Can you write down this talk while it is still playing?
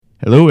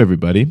Hello,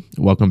 everybody.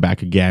 Welcome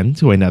back again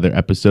to another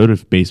episode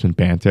of Basement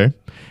Banter.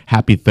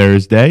 Happy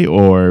Thursday,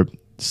 or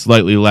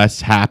slightly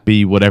less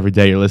happy whatever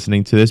day you're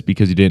listening to this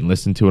because you didn't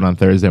listen to it on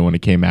Thursday when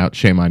it came out.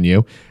 Shame on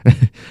you.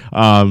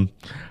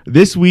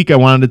 This week, I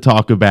wanted to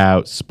talk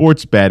about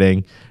sports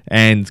betting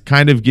and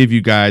kind of give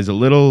you guys a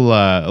little,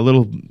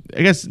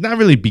 I guess, not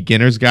really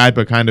beginner's guide,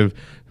 but kind of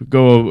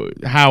go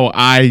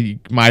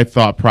my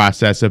thought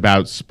process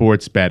about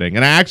sports betting.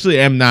 And I actually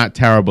am not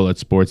terrible at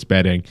sports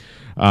betting.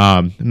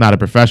 I'm not a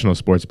professional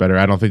sports bettor.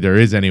 I don't think there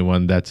is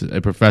anyone that's a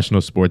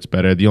professional sports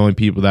bettor. The only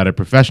people that are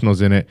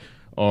professionals in it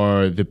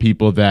are the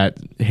people that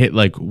hit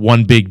like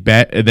one big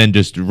bet and then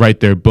just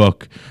write their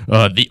book,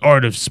 The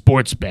Art of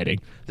Sports Betting.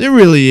 There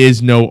really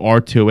is no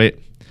art to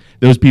it.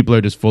 Those people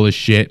are just full of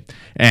shit.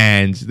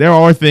 And there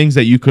are things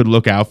that you could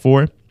look out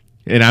for,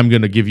 and I'm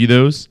going to give you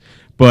those.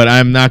 But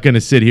I'm not going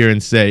to sit here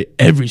and say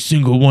every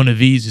single one of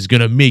these is going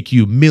to make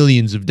you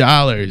millions of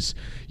dollars.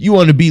 You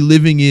want to be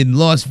living in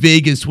Las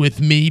Vegas with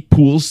me,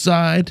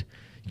 poolside,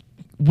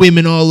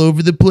 women all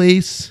over the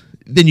place?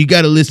 Then you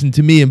got to listen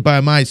to me and buy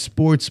my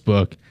sports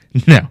book.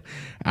 No,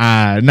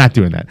 not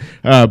doing that.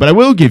 But I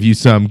will give you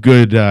some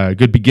good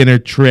beginner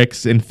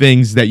tricks and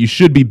things that you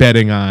should be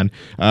betting on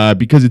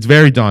because it's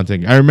very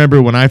daunting. I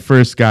remember when I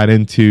first got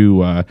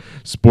into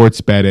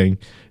sports betting,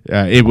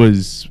 it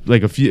was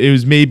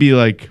maybe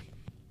like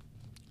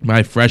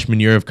my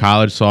freshman year of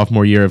college,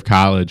 sophomore year of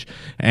college,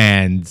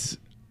 and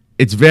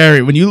it's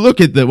when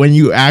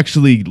you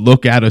actually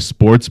look at a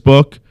sports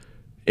book,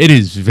 it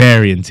is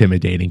very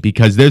intimidating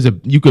because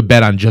you could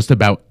bet on just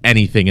about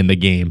anything in the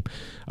game,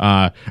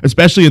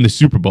 especially in the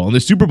Super Bowl. In the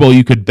Super Bowl,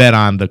 you could bet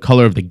on the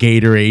color of the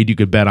Gatorade, you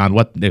could bet on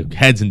what the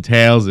heads and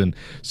tails and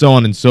so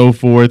on and so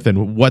forth,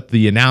 and what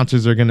the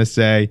announcers are going to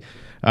say.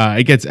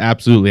 It gets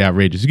absolutely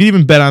outrageous. You could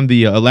even bet on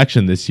the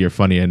election this year,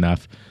 funny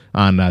enough,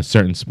 on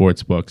certain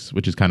sports books,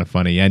 which is kind of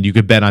funny. And you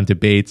could bet on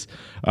debates.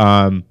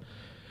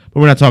 But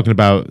we're not talking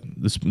about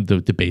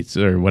the debates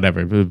or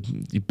whatever.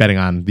 Betting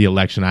on the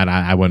election,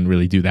 I wouldn't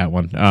really do that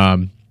one.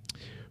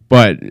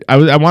 But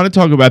I want to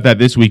talk about that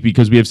this week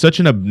because we have such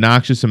an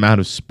obnoxious amount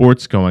of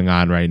sports going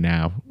on right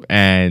now.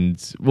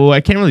 And, well,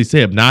 I can't really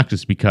say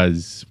obnoxious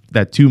because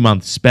that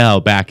 2-month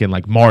spell back in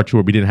like March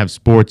where we didn't have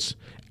sports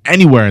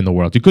anywhere in the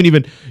world. You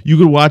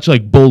could watch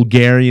like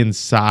Bulgarian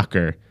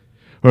soccer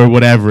or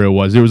whatever it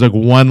was. There was like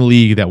one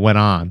league that went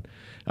on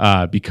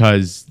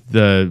because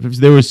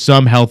there was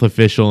some health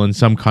official in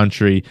some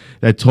country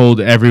that told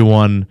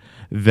everyone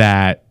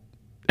that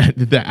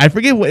I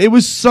forget what it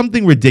was,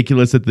 something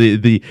ridiculous that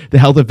the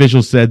health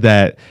official said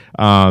that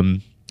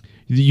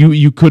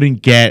you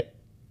couldn't get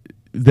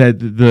that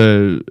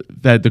the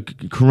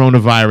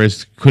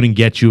coronavirus couldn't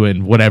get you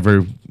in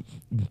whatever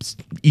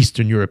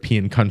Eastern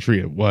European country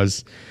it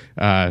was,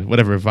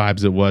 whatever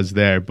vibes it was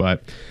there,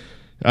 but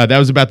that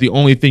was about the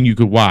only thing you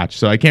could watch.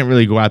 So I can't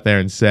really go out there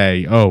and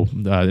say,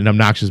 an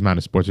obnoxious amount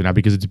of sports right now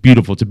because it's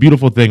beautiful. It's a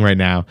beautiful thing right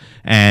now.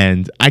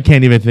 And I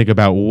can't even think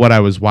about what I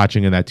was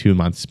watching in that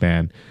 2-month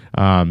span.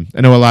 I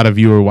know a lot of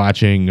you were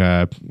watching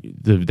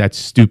that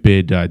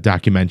stupid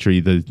documentary,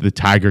 the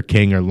Tiger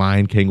King or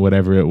Lion King,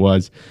 whatever it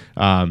was.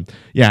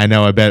 Yeah, I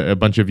know. I bet a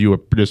bunch of you are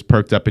just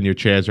perked up in your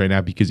chairs right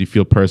now because you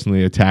feel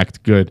personally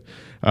attacked. Good.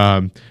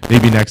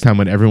 Maybe next time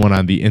when everyone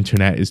on the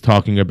internet is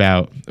talking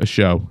about a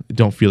show,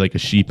 don't feel like a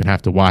sheep and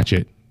have to watch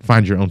it.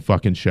 Find your own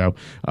fucking show.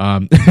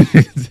 But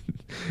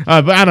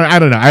I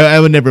don't know. I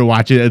would never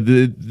watch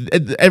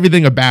it.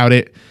 Everything about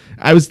it.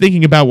 I was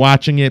thinking about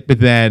watching it, but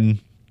then,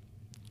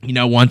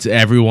 once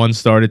everyone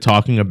started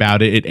talking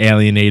about it, it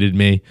alienated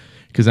me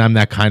because I'm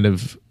that kind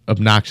of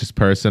obnoxious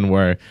person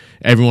where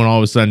everyone all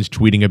of a sudden is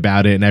tweeting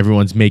about it and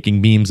everyone's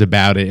making memes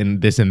about it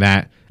and this and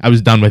that. I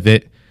was done with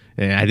it.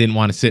 And I didn't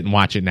want to sit and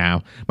watch it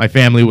now. My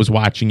family was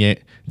watching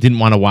it, didn't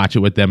want to watch it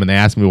with them, and they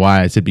asked me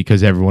why. I said,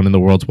 because everyone in the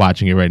world's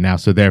watching it right now,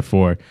 so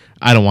therefore,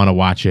 I don't want to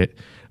watch it.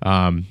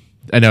 I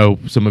know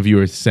some of you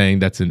are saying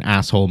that's an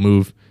asshole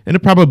move, and it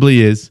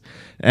probably is.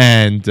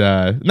 And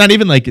not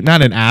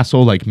an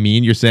asshole like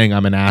mean. You're saying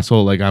I'm an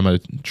asshole like I'm a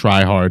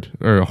tryhard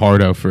or a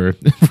hardo for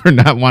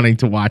not wanting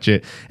to watch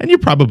it, and you're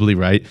probably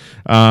right.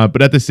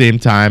 But at the same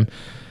time,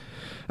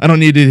 I don't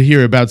need to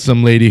hear about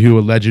some lady who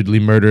allegedly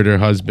murdered her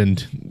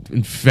husband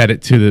and fed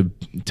it to the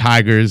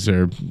tigers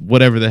or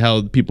whatever the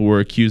hell people were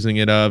accusing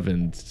it of,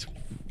 and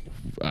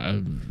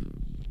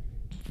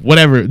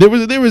whatever. There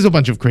was a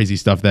bunch of crazy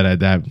stuff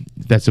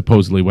that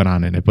supposedly went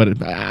on in it.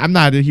 But I'm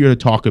not here to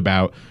talk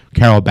about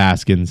Carol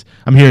Baskins.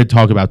 I'm here to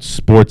talk about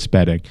sports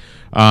betting.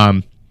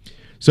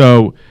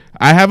 So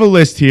I have a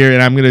list here,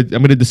 and I'm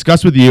gonna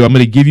discuss with you. I'm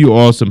gonna give you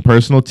all some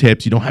personal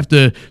tips. You don't have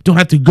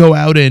to go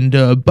out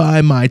and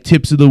buy my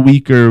tips of the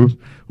week or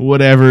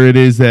whatever it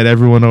is that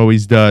everyone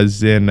always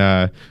does.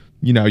 And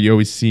you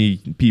always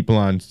see people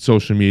on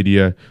social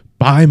media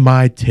buy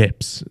my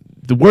tips.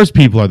 The worst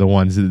people are the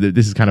ones.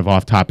 This is kind of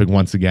off topic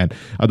once again.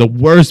 The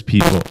worst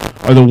people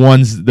are the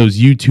ones, those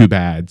YouTube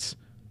ads.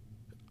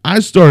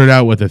 I started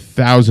out with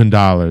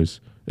 $1,000,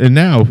 and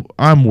now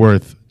I'm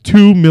worth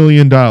 $2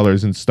 million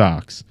in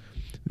stocks.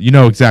 You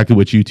know exactly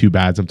which YouTube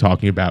ads I'm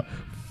talking about.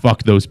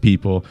 fuck those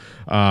people.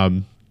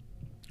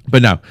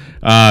 But no.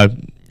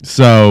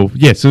 So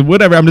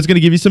whatever. I'm just going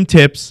to give you some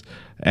tips.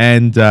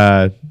 And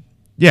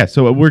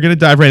so we're going to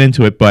dive right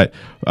into it. But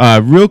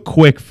real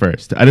quick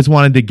first, I just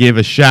wanted to give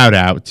a shout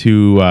out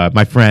to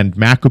my friend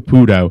Matt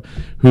Caputo,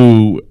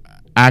 who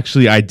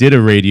actually I did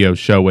a radio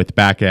show with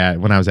back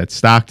when I was at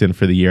Stockton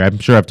for the year. I'm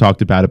sure I've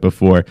talked about it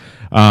before.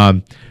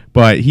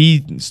 But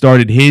he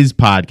started his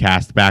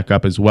podcast back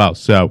up as well.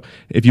 So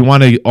if you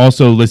want to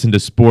also listen to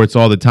sports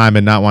all the time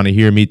and not want to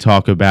hear me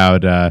talk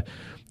about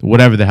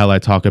whatever the hell I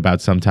talk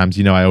about sometimes,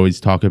 I always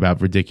talk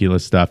about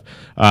ridiculous stuff.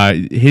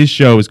 His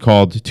show is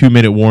called 2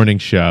 Minute Warning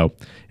Show,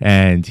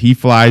 and he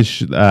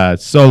flies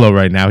solo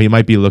right now. He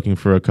might be looking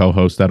for a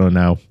co-host. I don't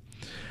know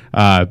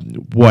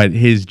what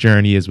his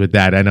journey is with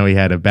that. I know he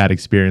had a bad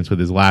experience with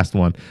his last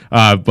one.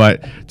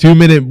 But 2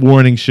 Minute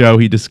Warning Show,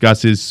 he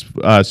discusses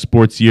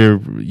sports year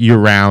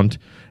round.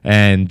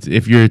 And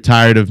if you're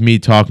tired of me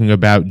talking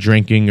about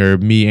drinking or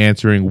me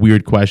answering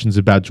weird questions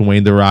about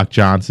Dwayne "The Rock"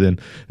 Johnson,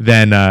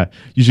 then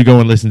you should go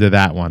and listen to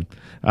that one.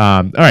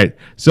 All right.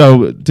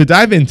 So to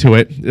dive into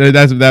it,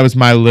 that was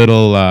my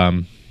little,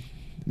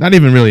 not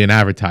even really an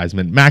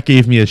advertisement. Matt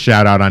gave me a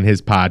shout out on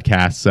his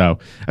podcast, so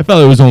I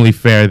felt it was only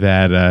fair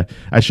that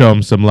I show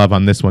him some love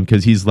on this one,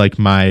 because he's like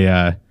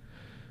my,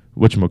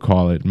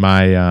 whatchamacallit,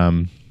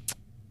 my,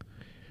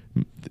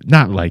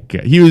 not like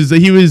he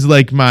was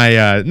like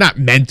my not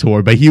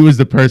mentor, but he was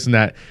the person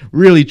that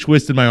really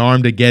twisted my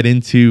arm to get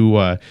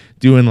into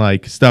doing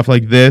like stuff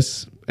like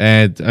this.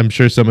 And I'm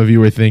sure some of you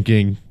were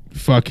thinking,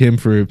 fuck him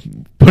for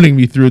putting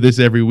me through this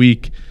every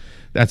week.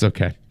 That's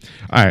okay.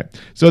 All right.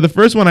 So the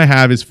first one I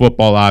have is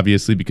football,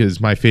 obviously, because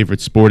my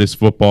favorite sport is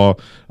football.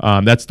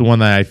 That's the one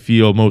that I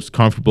feel most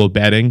comfortable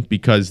betting,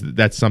 because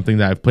that's something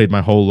that I've played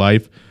my whole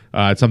life.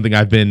 It's something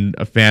I've been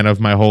a fan of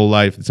my whole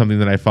life. It's something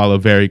that I follow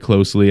very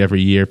closely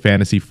every year.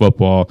 Fantasy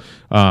football,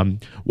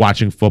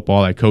 watching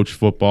football. I coach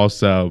football,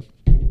 so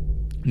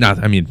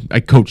I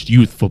coached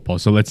youth football.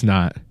 So let's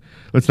not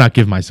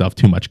give myself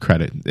too much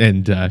credit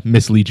and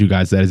mislead you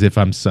guys as if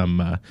I'm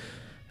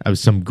I was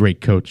some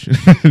great coach.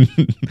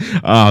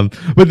 But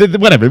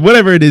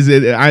whatever it is,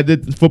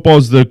 football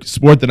is the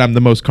sport that I'm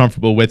the most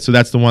comfortable with. So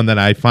that's the one that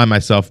I find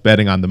myself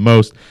betting on the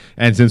most.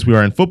 And since we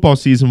are in football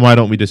season, why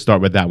don't we just start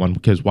with that one?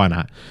 Because why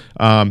not?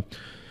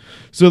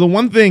 So the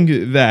one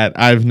thing that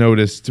I've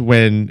noticed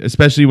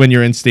especially when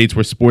you're in states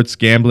where sports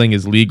gambling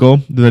is legal,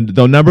 the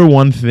number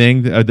one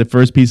thing, the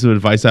first piece of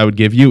advice I would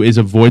give you is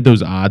avoid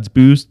those odds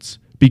boosts.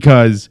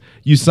 Because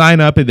you sign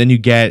up and then you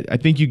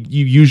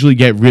usually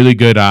get really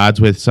good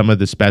odds with some of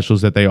the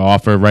specials that they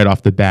offer right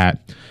off the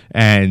bat.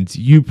 And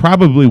you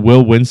probably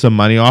will win some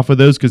money off of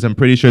those, because I'm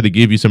pretty sure they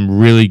give you some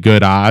really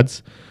good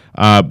odds.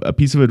 A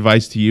piece of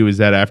advice to you is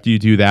that after you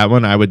do that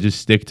one, I would just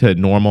stick to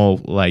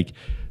normal, like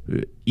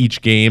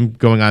each game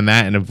going on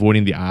that and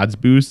avoiding the odds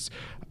boosts.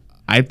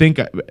 I think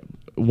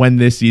when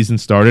this season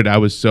started, I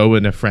was so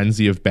in a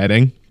frenzy of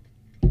betting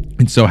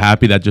and so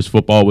happy that just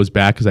football was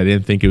back, because I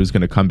didn't think it was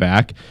going to come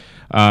back.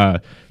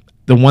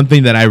 The one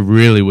thing that I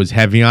really was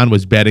heavy on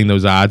was betting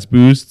those odds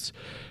boosts.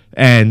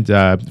 And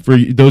for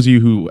those of you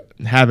who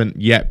haven't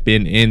yet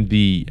been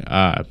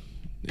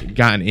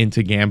gotten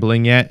into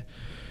gambling yet,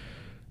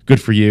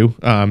 good for you,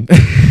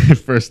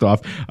 first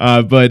off.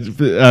 But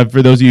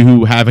for those of you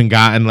who haven't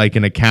gotten like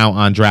an account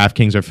on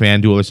DraftKings or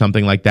FanDuel or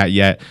something like that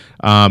yet,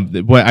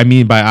 what I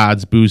mean by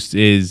odds boost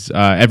is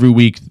every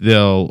week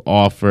they'll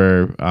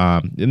offer,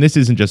 and this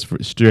isn't just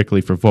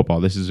strictly for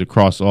football. This is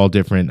across all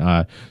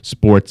different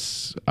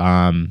sports,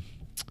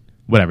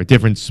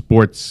 different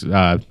sports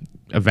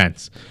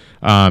events.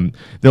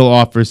 They'll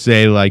offer,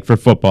 say, like for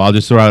football, I'll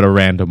just throw out a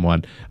random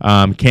one.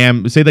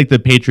 Say like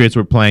the Patriots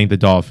were playing the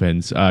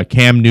Dolphins.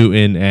 Cam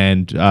Newton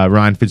and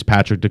Ryan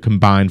Fitzpatrick to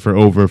combine for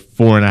over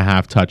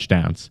 4.5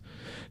 touchdowns.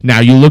 Now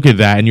you look at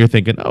that and you're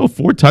thinking,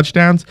 4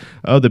 touchdowns?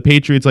 Oh, the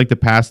Patriots like to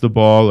pass the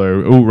ball,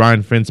 or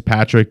Ryan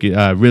Fitzpatrick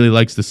really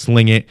likes to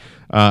sling it.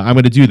 I'm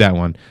going to do that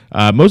one.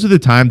 Most of the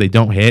time they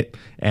don't hit,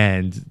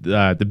 and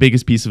the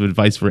biggest piece of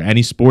advice for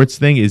any sports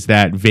thing is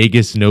that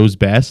Vegas knows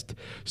best.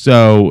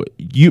 So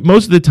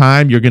most of the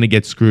time you're going to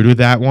get screwed with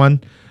that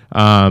one.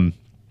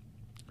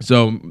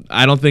 So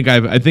I don't think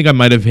I think I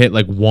might have hit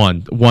like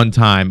one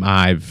time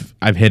I've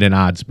hit an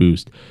odds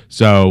boost.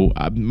 So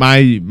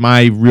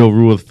my real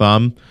rule of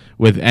thumb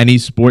with any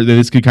sport, that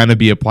this could kind of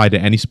be applied to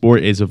any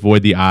sport, is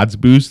avoid the odds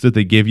boost that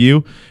they give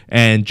you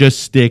and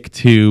just stick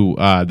to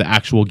the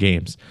actual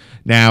games.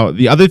 Now,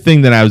 the other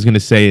thing that I was going to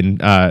say in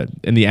the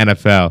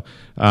NFL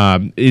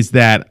is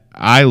that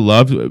I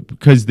love,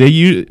 because they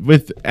use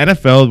with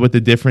NFL, what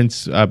the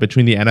difference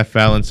between the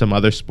NFL and some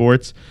other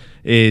sports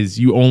is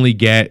you only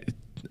get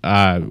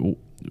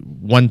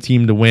one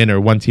team to win or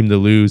one team to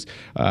lose.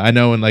 I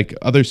know in like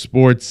other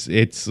sports,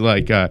 it's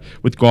like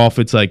with golf,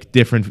 it's like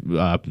different.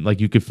 Like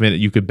you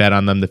could bet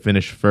on them to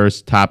finish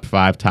first, top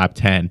 5, top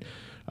 10,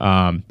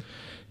 and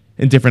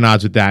different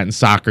odds with that. In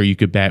soccer, you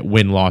could bet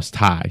win, loss,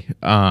 tie,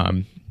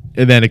 and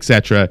then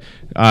etc.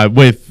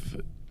 With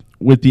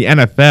the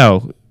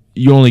NFL,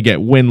 you only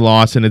get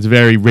win-loss, and it's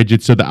very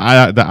rigid. So the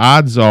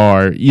odds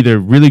are either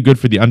really good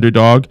for the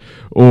underdog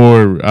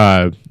or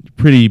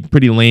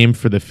pretty lame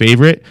for the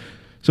favorite.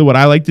 So what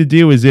I like to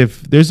do is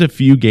if there's a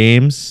few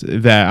games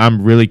that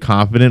I'm really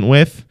confident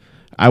with,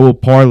 I will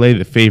parlay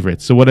the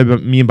favorites. So what I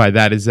mean by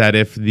that is that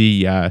if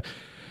the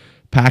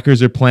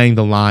Packers are playing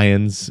the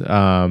Lions,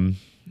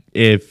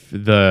 if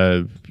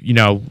the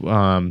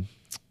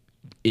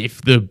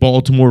if the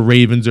Baltimore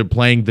Ravens are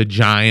playing the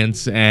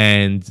Giants,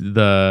 and if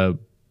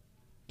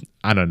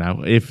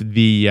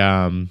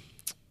the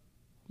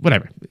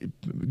whatever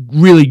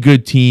really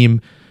good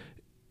team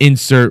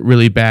insert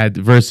really bad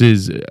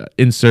versus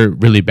insert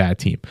really bad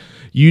team.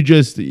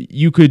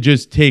 You could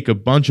just take a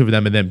bunch of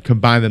them and then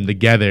combine them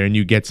together, and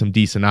you get some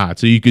decent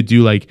odds. So you could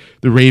do like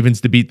the Ravens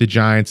to beat the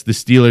Giants, the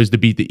Steelers to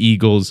beat the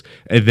Eagles,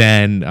 and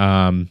then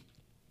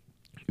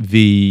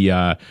the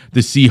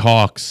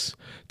Seahawks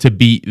to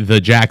beat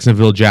the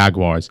Jacksonville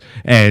Jaguars.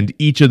 And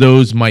each of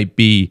those might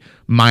be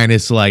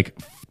minus like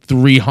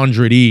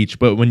 300 each,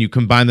 but when you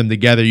combine them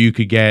together, you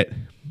could get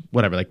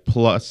whatever, like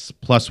plus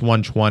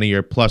 120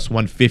 or plus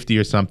 150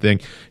 or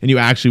something, and you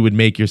actually would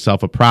make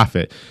yourself a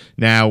profit.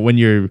 Now, when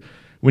you're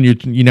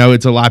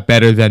it's a lot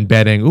better than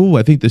betting, "Ooh,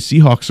 I think the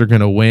Seahawks are going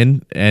to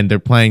win," and they're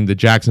playing the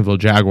Jacksonville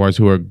Jaguars,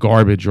 who are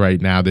garbage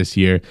right now this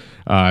year,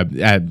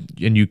 and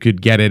you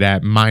could get it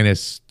at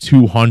minus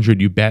 200.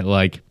 You bet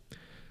like,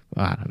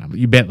 I don't know,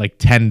 you bet like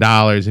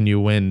 $10 and you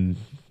win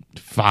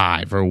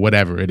 5 or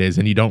whatever it is,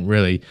 and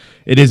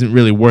it isn't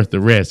really worth the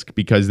risk,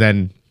 because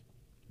then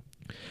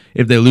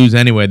if they lose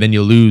anyway, then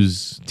you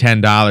lose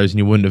 $10 and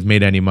you wouldn't have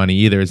made any money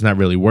either. It's not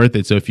really worth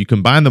it. So if you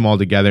combine them all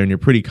together and you're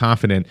pretty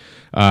confident,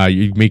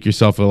 you make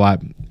yourself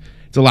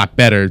it's a lot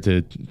better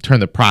to turn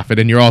the profit.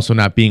 And you're also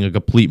not being a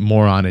complete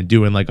moron and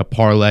doing like a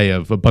parlay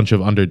of a bunch of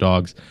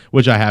underdogs,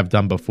 which I have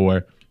done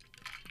before.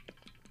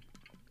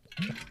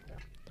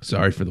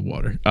 Sorry for the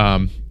water.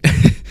 But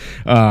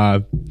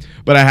I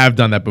have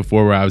done that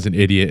before, where I was an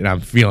idiot and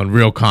I'm feeling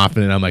real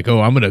confident. I'm like, oh,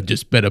 I'm going to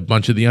just bet a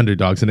bunch of the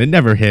underdogs, and it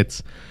never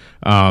hits.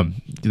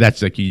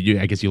 That's like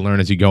I guess you learn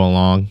as you go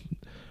along.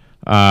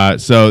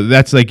 So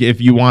that's like if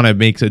you want to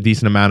make a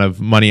decent amount of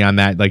money on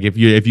that, like if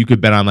you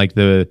could bet on like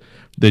the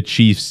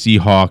Chiefs,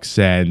 Seahawks,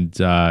 and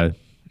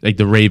like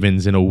the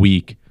Ravens in a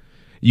week,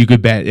 you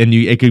could bet, and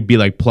it could be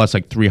like plus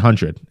like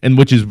 300, and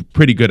which is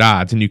pretty good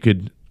odds, and you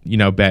could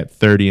bet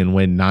 30 and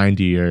win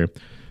 90. Or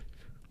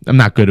I'm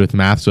not good with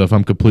math, so if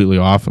I'm completely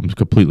off, I'm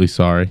completely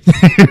sorry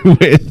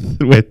with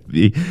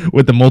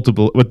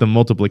the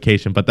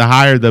multiplication. But the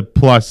higher the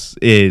plus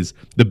is,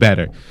 the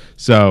better.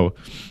 So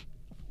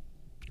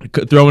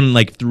throwing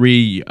like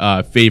 3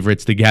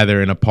 favorites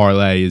together in a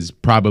parlay is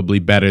probably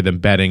better than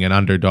betting an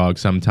underdog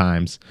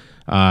sometimes,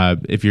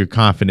 if you're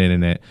confident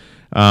in it.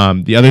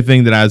 The other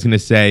thing that I was going to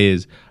say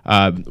is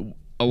a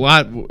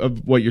lot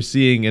of what you're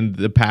seeing in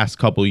the past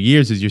couple of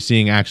years is you're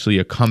seeing actually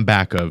a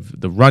comeback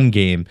of the run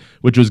game,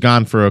 which was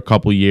gone for a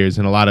couple of years,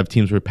 and a lot of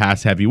teams were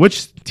pass heavy,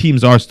 which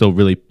teams are still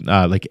really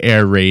like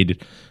air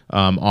raid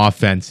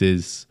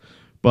offenses.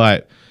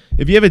 But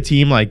if you have a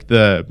team like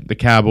the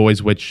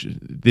Cowboys, which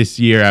this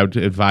year I would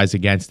advise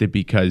against it,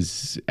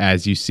 because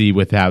as you see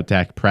without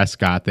Dak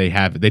Prescott, they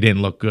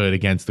didn't look good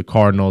against the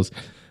Cardinals.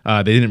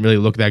 They didn't really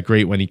look that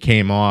great when he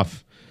came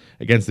off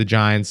against the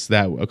Giants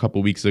that a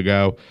couple weeks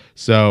ago.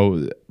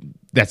 So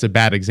that's a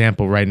bad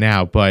example right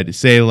now. But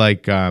say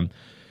like the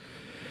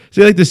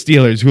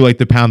Steelers, who like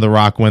to pound the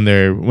rock when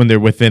they're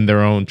within their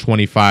own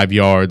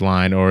 25-yard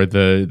line, or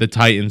the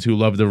Titans, who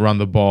love to run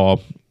the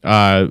ball.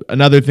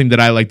 Another thing that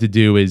I like to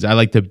do is I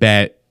like to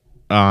bet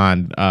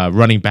on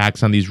running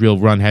backs on these real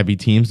run-heavy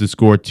teams to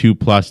score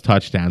 2+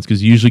 touchdowns,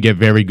 because you usually get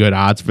very good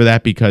odds for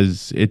that,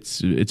 because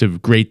it's a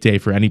great day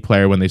for any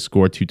player when they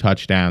score 2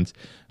 touchdowns.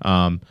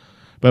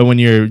 But when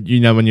you're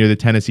the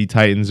Tennessee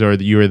Titans, or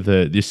you're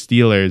the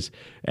Steelers,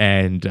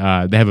 and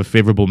they have a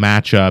favorable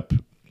matchup,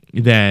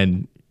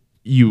 then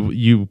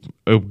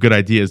a good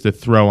idea is to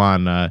throw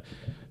on the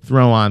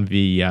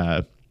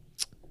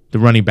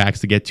running backs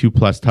to get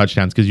 2+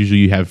 touchdowns, because usually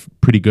you have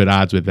pretty good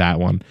odds with that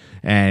one.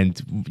 And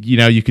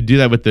you could do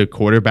that with the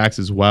quarterbacks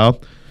as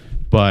well,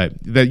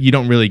 but that you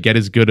don't really get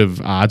as good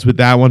of odds with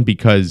that one,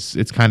 because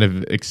it's kind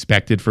of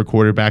expected for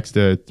quarterbacks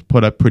to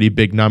put up pretty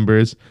big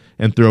numbers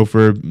and throw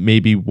for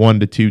maybe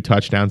 1 to 2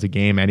 touchdowns a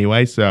game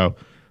anyway. So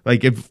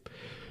like if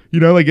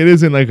it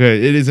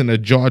isn't a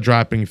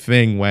jaw-dropping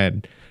thing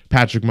when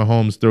Patrick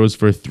Mahomes throws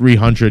for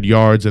 300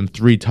 yards and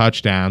 3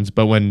 touchdowns,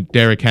 but when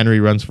Derrick Henry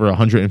runs for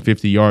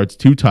 150 yards,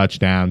 2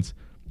 touchdowns,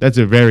 that's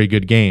a very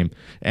good game.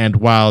 And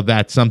while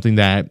that's something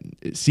that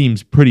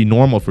seems pretty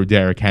normal for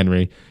Derrick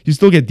Henry, you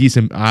still get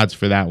decent odds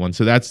for that one.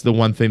 So that's the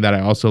one thing that I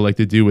also like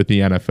to do with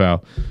the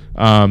NFL.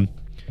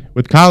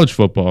 With college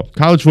football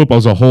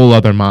is a whole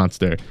other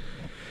monster,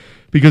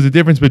 because the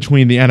difference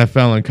between the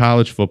NFL and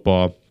college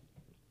football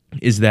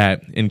is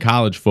that in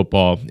college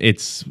football,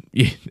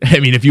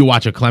 if you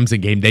watch a Clemson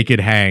game, they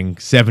could hang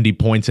 70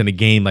 points in a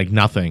game like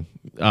nothing,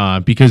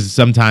 because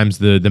sometimes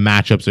the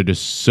matchups are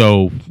just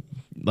so,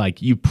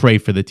 like, you pray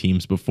for the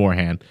teams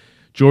beforehand.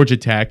 Georgia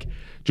Tech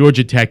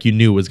Georgia Tech, you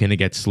knew was going to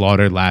get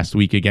slaughtered last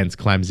week against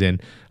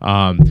Clemson.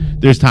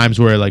 There's times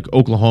where like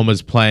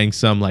Oklahoma's playing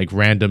some like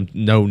random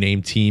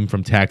no-name team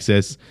from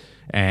Texas,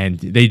 and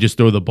they just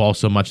throw the ball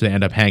so much they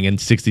end up hanging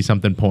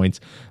 60-something points.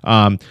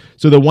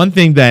 So the one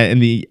thing that in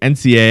the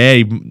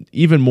NCAA,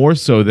 even more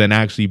so than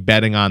actually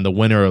betting on the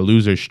winner or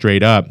loser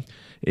straight up,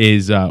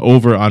 is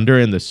over-under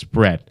in the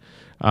spread.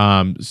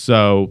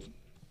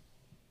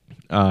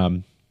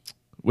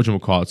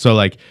 Whatchamacallit? So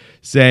like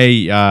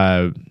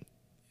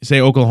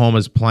say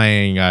Oklahoma's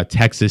playing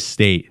Texas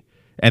State,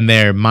 and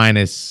they're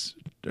minus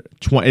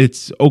 20.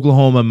 It's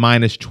Oklahoma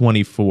minus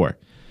 24.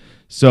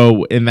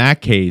 So in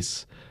that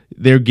case,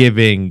 they're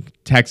giving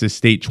Texas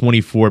State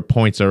 24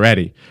 points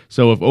already.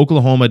 So if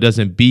Oklahoma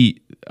doesn't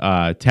beat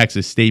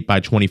Texas State by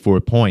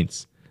 24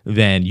 points,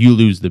 then you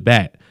lose the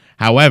bet.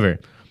 However,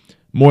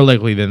 more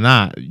likely than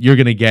not, you're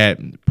going to get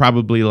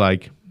probably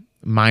like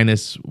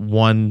minus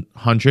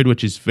 100,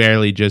 which is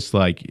fairly just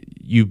like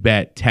you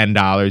bet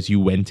 $10, you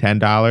win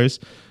 $10.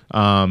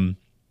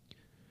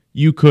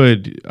 You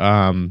could,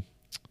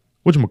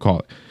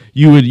 whatchamacallit?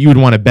 You would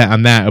want to bet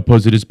on that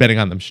opposed to just betting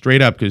on them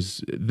straight up,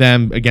 because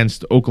them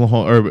against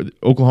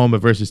Oklahoma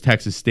versus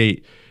Texas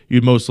State,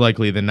 you'd most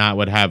likely than not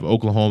would have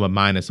Oklahoma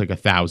minus like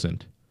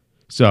 1,000.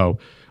 So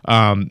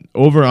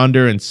over,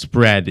 under, and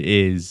spread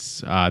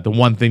is the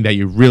one thing that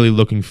you're really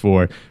looking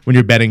for when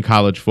you're betting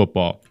college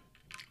football.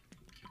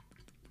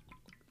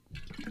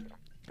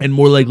 And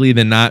more likely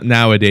than not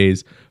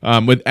nowadays,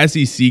 with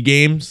SEC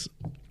games,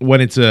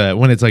 when it's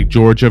like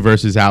Georgia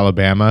versus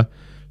Alabama,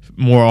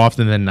 more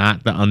often than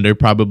not, the under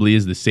probably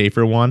is the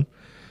safer one.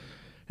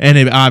 And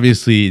it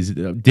obviously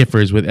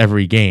differs with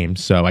every game,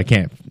 so I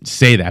can't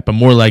say that. But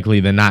more likely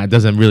than not, it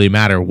doesn't really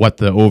matter what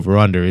the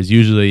over-under is.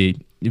 Usually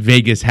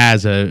Vegas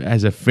has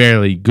a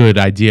fairly good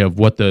idea of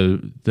what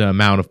the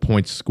amount of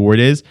points scored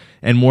is.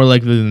 And more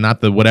likely than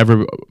not, the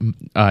whatever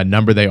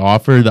number they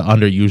offer, the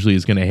under usually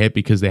is going to hit,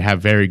 because they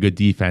have very good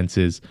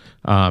defenses,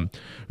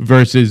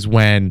 versus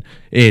when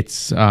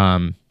it's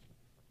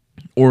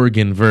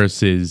Oregon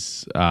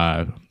versus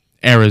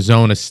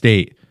Arizona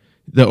State.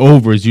 The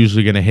over is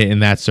usually going to hit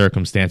in that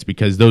circumstance,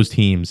 because those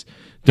teams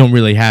don't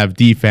really have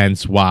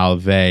defense while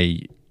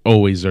they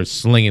always are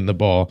slinging the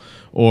ball.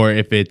 Or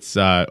if it's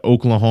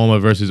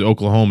Oklahoma versus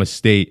Oklahoma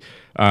State,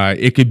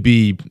 it could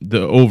be the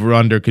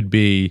over-under could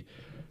be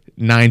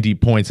 90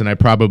 points, and I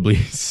probably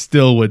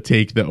still would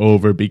take the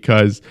over,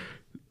 because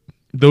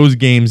those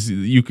games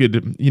you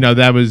could,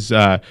 that was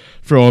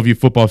for all of you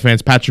football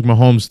fans, Patrick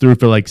Mahomes threw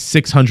for like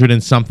 600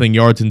 and something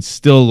yards and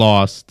still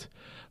lost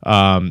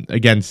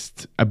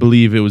against, I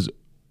believe it was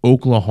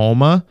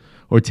Oklahoma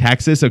or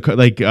Texas,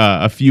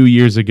 a few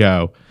years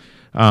ago,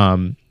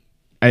 and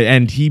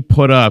he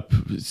put up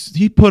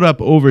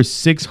over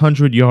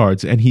 600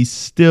 yards and he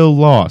still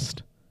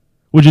lost,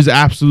 which is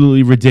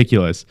absolutely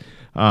ridiculous.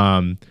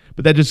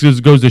 But that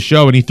just goes to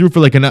show, and he threw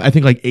for I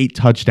think 8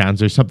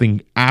 touchdowns or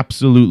something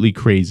absolutely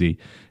crazy,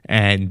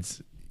 and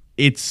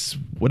it's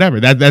whatever.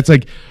 But that's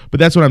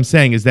what I'm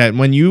saying is that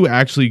when you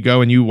actually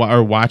go and you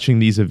are watching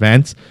these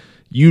events,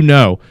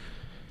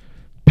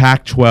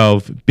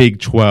 Pac-12, Big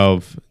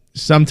 12,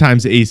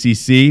 sometimes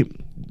ACC,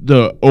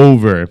 the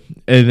over.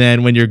 And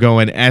then when you're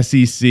going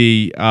SEC,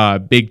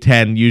 Big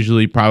 10,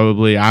 usually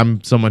probably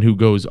I'm someone who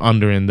goes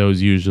under in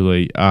those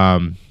usually,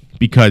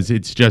 because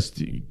it's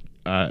just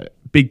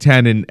Big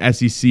 10 and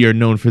SEC are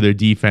known for their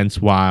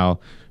defense, while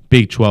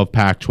Big 12,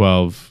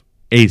 Pac-12,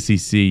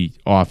 ACC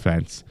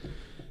offense.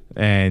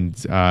 And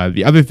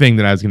the other thing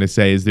that I was going to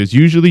say is there's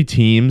usually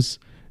teams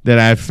that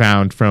I've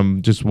found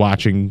from just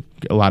watching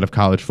a lot of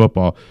college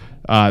football.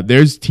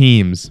 There's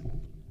teams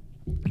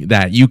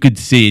that you could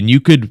see, and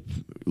you could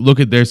look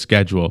at their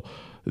schedule.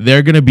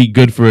 They're going to be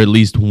good for at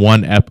least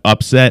one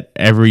upset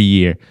every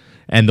year.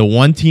 And the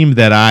one team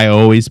that I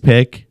always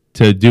pick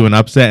to do an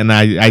upset, and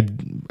I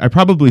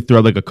probably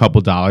throw like a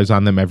couple dollars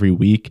on them every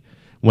week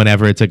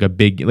whenever it's like a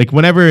big,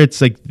 whenever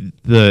it's like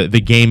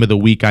the game of the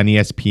week on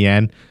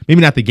ESPN,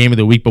 maybe not the game of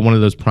the week, but one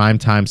of those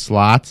primetime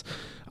slots,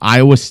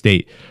 Iowa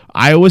State.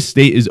 Iowa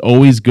State is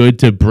always good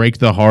to break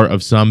the heart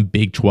of some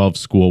Big 12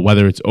 school,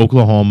 whether it's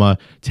Oklahoma,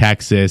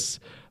 Texas,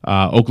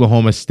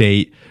 Oklahoma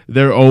State.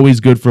 They're always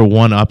good for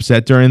one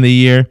upset during the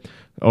year.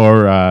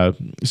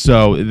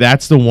 So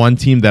that's the one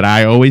team that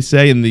I always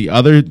say. And the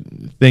other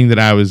thing that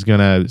I was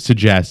gonna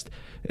suggest,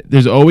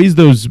 there's always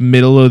those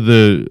middle of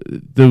the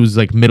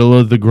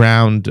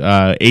ground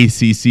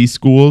ACC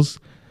schools,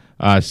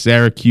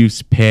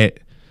 Syracuse,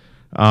 Pitt.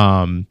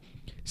 There's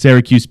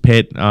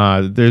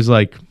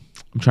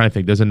I'm trying to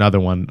think. There's another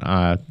one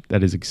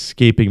that is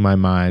escaping my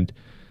mind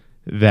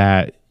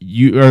that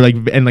you are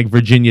and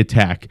Virginia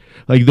Tech,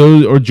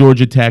 those, or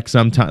Georgia Tech.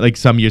 Sometimes,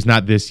 some years,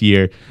 not this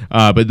year,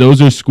 but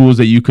those are schools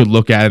that you could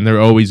look at, and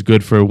they're always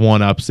good for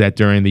one upset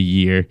during the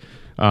year.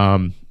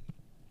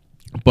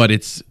 But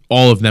it's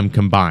all of them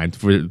combined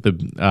for the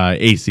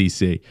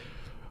ACC.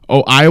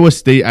 Oh, Iowa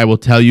State, I will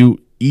tell you,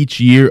 each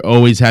year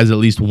always has at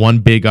least one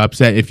big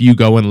upset. If you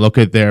go and look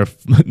at their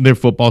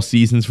football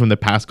seasons from the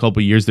past couple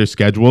of years, their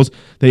schedules,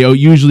 they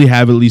usually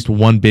have at least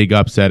one big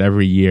upset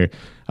every year.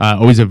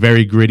 Always a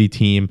very gritty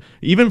team.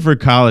 Even for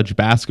college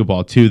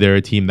basketball, too, they're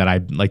a team that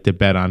I like to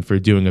bet on for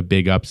doing a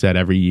big upset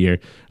every year.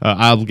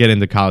 I'll get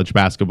into college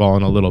basketball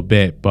in a little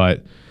bit,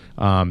 but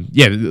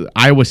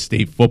Iowa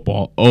State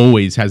football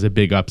always has a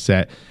big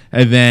upset.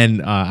 And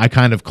then I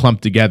kind of clump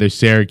together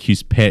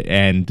Syracuse, Pitt,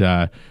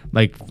 and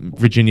like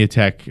Virginia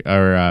Tech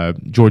or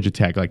Georgia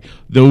Tech. Like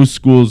those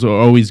schools are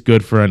always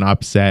good for an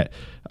upset.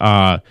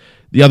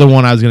 The other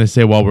one I was going to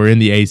say while we're in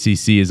the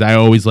ACC is I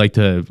always like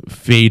to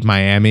fade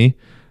Miami.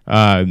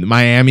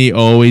 Miami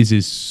always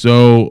is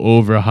so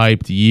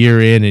overhyped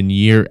year in and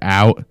year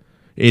out.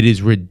 It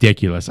is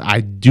ridiculous.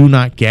 I do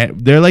not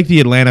get. They're like the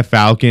Atlanta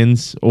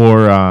Falcons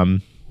or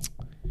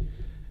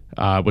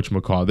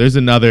whatchamacallit. There's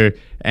another,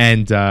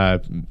 and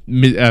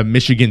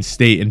Michigan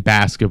State in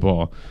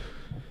basketball.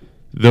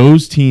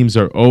 Those teams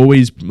are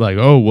always like,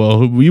 oh,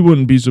 well, we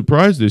wouldn't be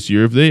surprised this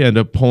year if they end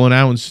up pulling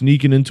out and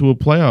sneaking into a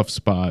playoff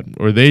spot,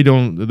 or they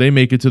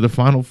make it to the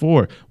Final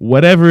Four.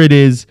 Whatever it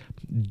is,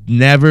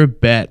 never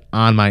bet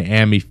on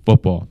Miami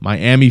football.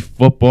 Miami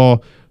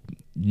football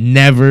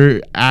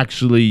never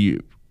actually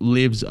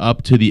lives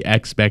up to the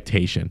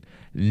expectation.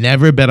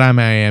 Never bet on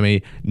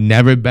Miami.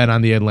 Never bet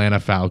on the Atlanta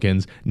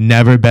Falcons.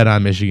 Never bet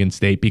on Michigan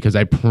State, because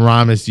I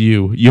promise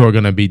you're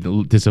going to be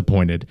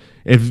disappointed.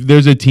 If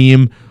there's a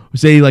team,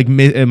 say like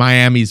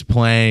Miami's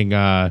playing,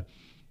 I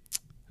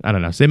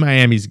don't know, say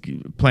Miami's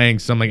playing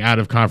some like out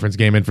of conference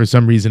game, and for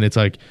some reason it's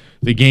like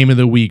the game of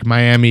the week,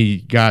 Miami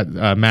got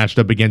matched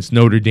up against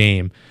Notre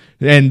Dame.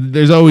 And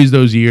there's always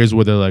those years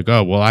where they're like,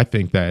 oh, well, I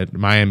think that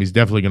Miami's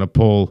definitely going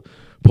to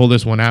pull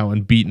this one out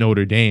and beat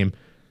Notre Dame.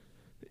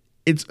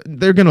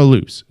 They're going to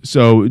lose.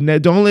 So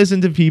don't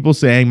listen to people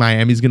saying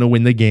Miami's going to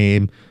win the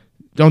game.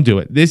 Don't do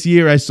it. This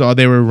year I saw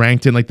they were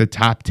ranked in like the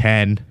top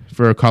 10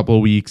 for a couple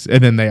of weeks,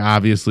 and then they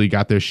obviously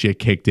got their shit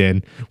kicked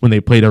in when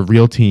they played a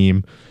real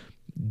team.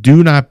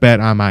 Do not bet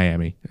on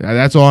Miami.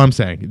 That's all I'm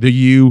saying.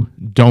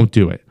 Don't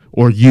do it,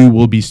 or you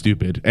will be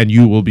stupid, and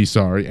you will be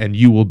sorry, and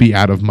you will be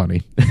out of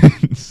money.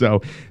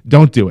 So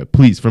don't do it.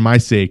 Please, for my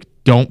sake,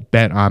 don't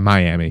bet on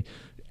Miami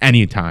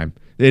anytime.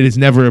 It is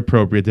never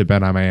appropriate to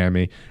bet on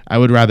Miami. I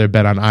would rather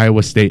bet on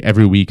Iowa State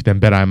every week than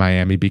bet on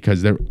Miami,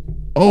 because they're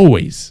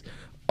always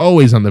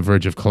on the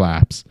verge of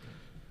collapse.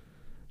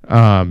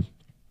 All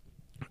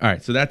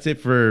right, so that's it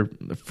for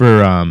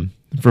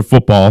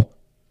football.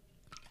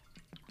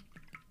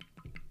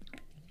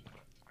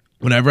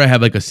 Whenever I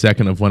have like a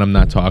second of when I'm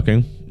not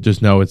talking,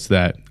 just know it's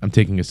that I'm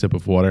taking a sip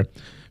of water,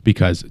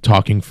 because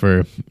talking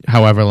for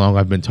however long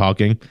I've been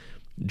talking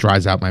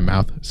dries out my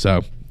mouth.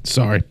 So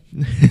sorry.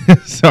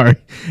 Sorry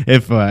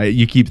if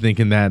you keep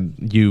thinking that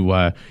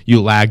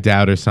you lagged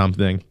out or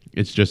something.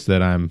 It's just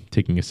that I'm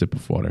taking a sip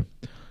of water.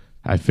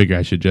 I figure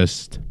I should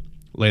just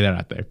lay that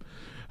out there.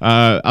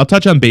 I'll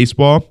touch on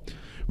baseball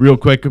real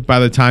quick. By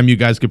the time you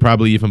guys could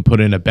probably even put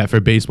in a bet for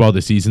baseball,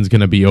 the season's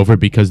going to be over,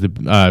 because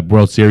the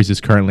World Series is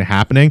currently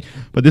happening.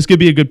 But this could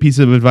be a good piece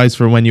of advice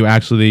for when you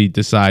actually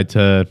decide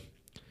to,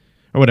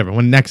 or whatever,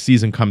 when next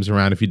season comes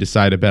around, if you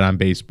decide to bet on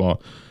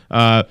baseball.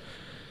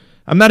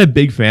 I'm not a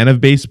big fan of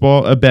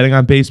betting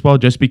on baseball,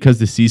 just because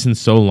the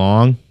season's so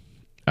long.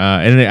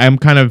 And I'm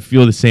kind of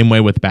feel the same way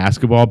with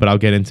basketball, but I'll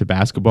get into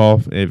basketball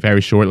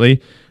very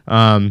shortly.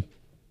 But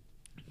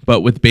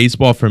with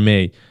baseball, for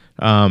me,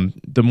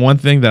 the one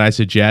thing that I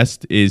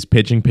suggest is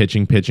pitching. You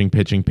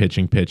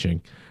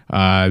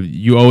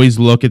always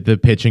look at the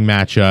pitching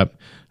matchup.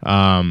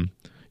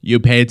 You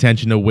pay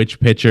attention to which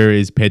pitcher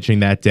is pitching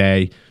that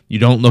day. You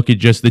don't look at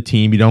just the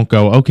team. You don't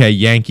go, okay,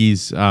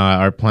 Yankees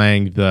are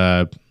playing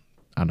the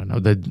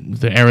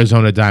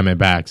Arizona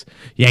Diamondbacks.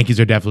 Yankees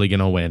are definitely going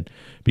to win,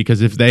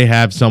 because if they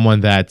have someone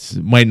that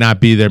might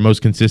not be their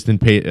most consistent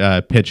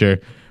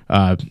pitcher,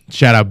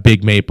 shout out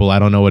Big Maple. I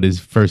don't know what his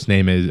first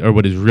name is or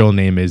what his real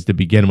name is to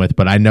begin with,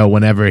 but I know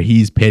whenever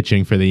he's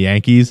pitching for the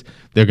Yankees,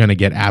 they're going to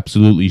get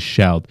absolutely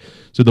shelled.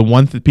 So the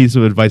one piece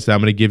of advice that I'm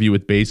going to give you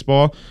with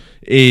baseball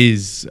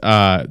is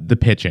the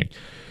pitching.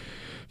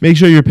 Make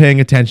sure you're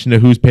paying attention to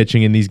who's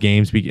pitching in these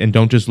games, and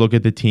don't just look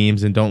at the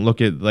teams, and don't look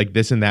at like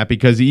this and that,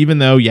 because even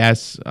though,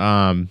 yes,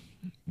 on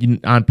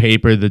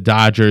paper, the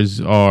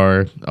Dodgers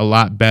are a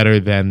lot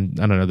better than,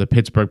 the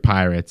Pittsburgh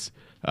Pirates.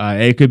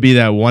 It could be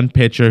that one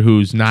pitcher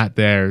who's not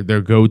their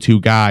go-to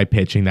guy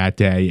pitching that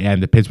day,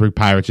 and the Pittsburgh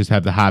Pirates just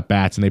have the hot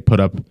bats, and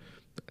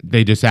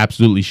they just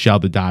absolutely shell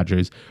the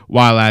Dodgers.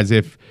 While as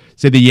if,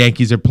 say, the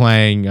Yankees are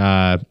playing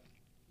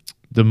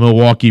the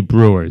Milwaukee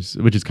Brewers,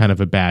 which is kind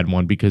of a bad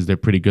one because they're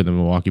pretty good, the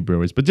Milwaukee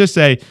Brewers. But just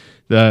say say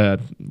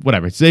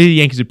the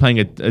Yankees are playing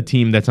a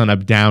team that's on a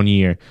down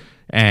year,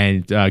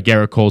 and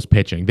Garrett Cole's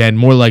pitching, then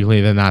more likely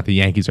than not, the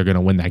Yankees are going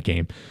to win that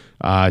game.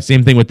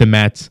 Same thing with the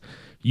Mets.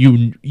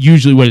 You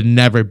usually would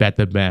never bet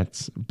the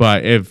Mets,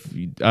 but if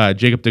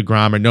Jacob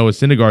deGrom or Noah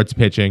Syndergaard's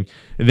pitching,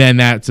 then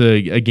that's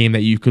a game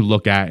that you could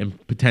look at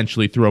and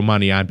potentially throw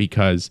money on,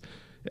 because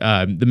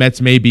the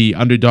Mets may be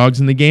underdogs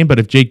in the game, but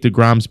if Jake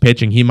deGrom's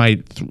pitching, he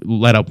might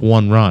let up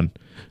one run.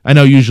 I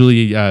know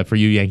usually for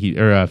you Yankee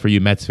or for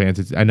you Mets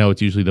fans, I know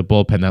it's usually the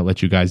bullpen that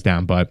lets you guys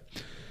down, but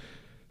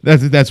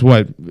That's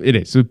what it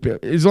is. So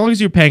as long as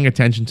you're paying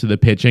attention to the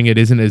pitching, it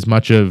isn't as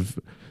much of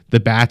the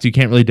bats. You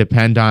can't really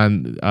depend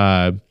on,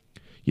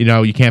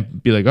 you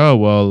can't be like, oh,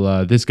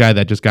 well, this guy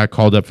that just got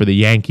called up for the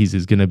Yankees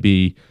is going to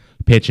be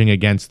pitching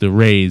against the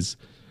Rays.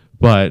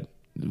 But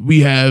we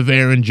have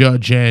Aaron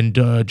Judge and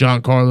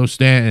Giancarlo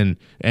Stanton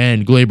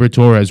and Gleyber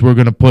Torres. We're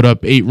going to put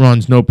up 8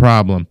 runs, no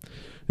problem.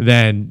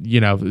 Then,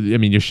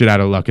 you're shit out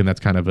of luck, and that's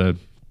kind of a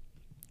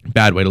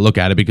bad way to look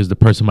at it because the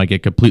person might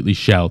get completely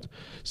shelled.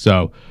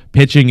 So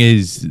pitching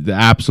is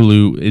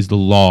the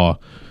law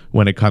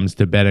when it comes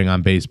to betting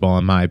on baseball,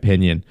 in my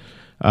opinion.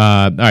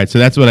 All right, so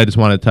that's what I just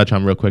want to touch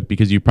on real quick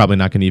because you're probably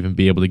not going to even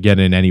be able to get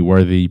in any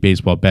worthy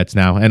baseball bets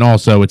now. And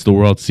also, it's the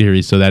World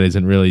Series, so that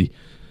isn't really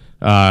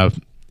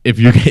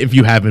if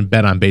you haven't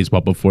bet on baseball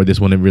before, this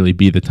wouldn't really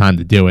be the time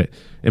to do it,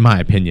 in my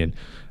opinion.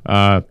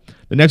 The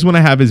next one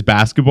I have is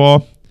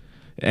basketball,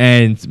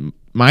 and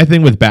my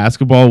thing with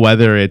basketball,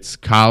 whether it's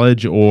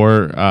college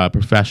or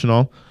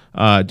professional,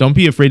 don't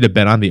be afraid to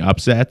bet on the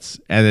upsets.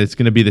 And it's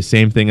going to be the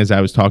same thing as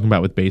I was talking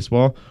about with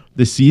baseball.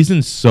 The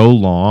season's so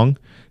long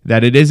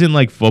that it isn't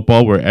like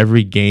football where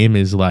every game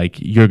is like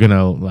you're going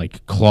to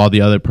like claw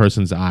the other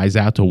person's eyes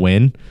out to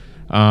win.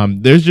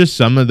 There's just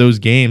some of those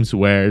games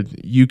where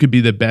you could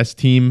be the best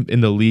team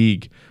in the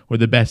league or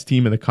the best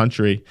team in the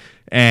country.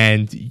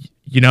 And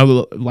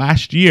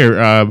last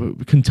year,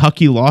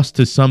 Kentucky lost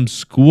to some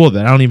school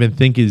that I don't even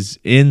think is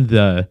in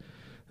I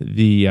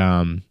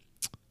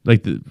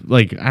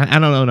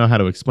don't know how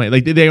to explain.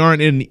 Like they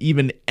aren't in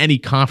even any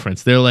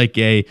conference. They're like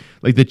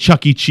the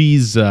Chuck E.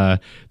 Cheese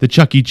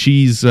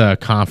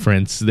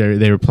conference.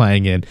 They were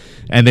playing in,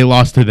 and they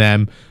lost to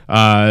them.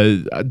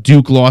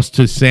 Duke lost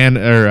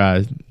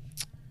to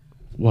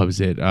what was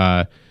it?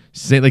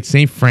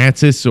 St.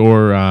 Francis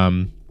or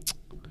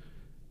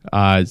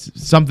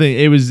something.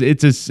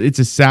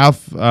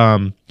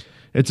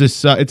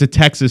 It's a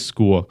Texas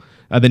school.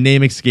 The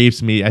name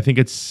escapes me. I think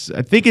it's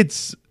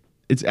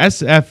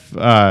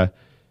SF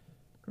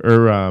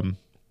or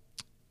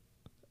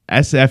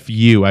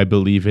SFU, I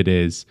believe it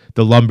is.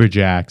 The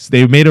Lumberjacks.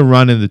 They made a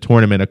run in the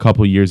tournament a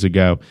couple years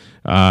ago.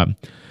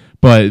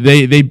 But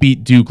they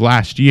beat Duke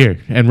last year,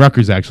 and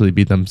Rutgers actually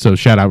beat them. So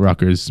shout out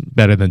Rutgers,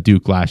 better than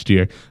Duke last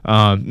year.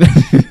 But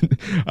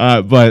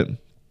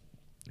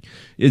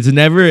it's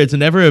never.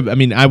 I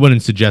mean, I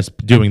wouldn't suggest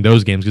doing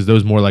those games because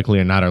those more likely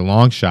are not are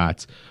long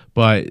shots.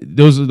 But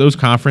those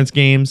conference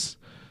games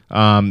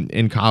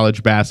in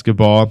college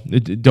basketball,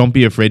 don't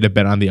be afraid to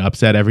bet on the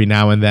upset every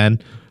now and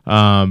then.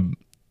 And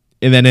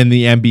then in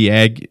the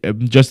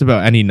NBA, just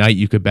about any night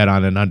you could bet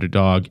on an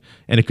underdog,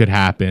 and it could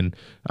happen.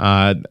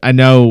 I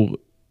know.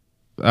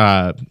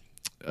 A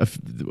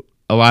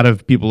lot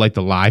of people like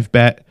to live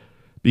bet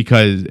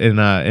because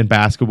in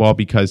basketball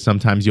because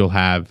sometimes you'll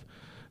have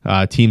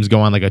teams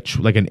go on like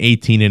an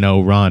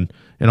 18-0 run,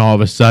 and all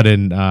of a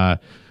sudden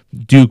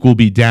Duke will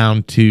be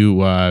down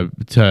to I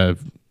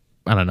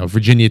don't know,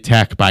 Virginia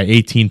Tech by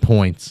 18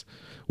 points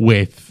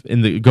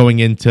going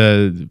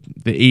into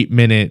the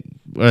 8-minute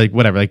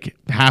like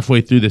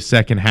halfway through the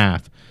second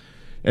half.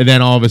 And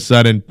then all of a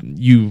sudden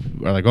you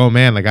are like, oh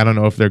man, like I don't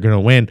know if they're going to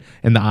win.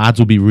 And the odds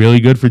will be really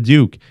good for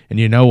Duke. And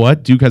you know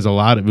what? Duke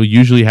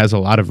usually has a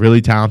lot of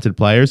really talented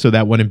players, so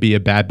that wouldn't be a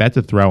bad bet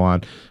to throw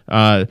on.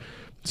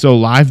 So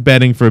live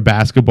betting for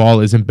basketball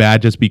isn't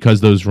bad just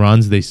because those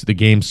runs, the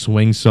game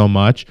swings so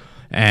much.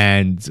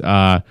 And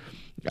I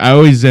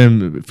always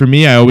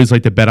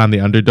like to bet on the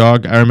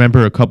underdog. I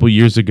remember a couple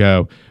years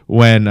ago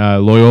when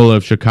Loyola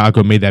of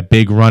Chicago made that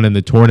big run in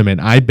the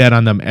tournament. I bet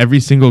on them every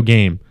single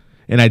game.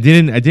 And I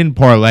didn't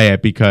parlay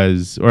it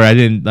I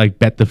didn't like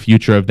bet the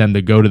future of them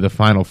to go to the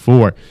Final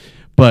Four,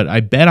 but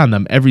I bet on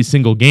them every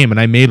single game, and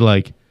I made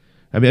I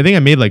think I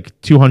made like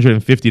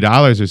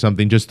 $250 or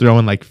something just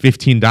throwing like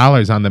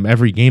 $15 on them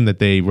every game that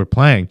they were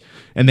playing,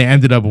 and they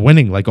ended up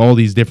winning like all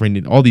these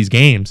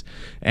games.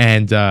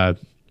 And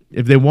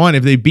if they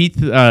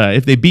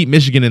beat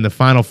Michigan in the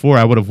Final Four,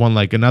 I would have won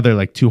like another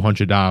like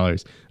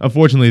 $200.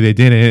 Unfortunately, they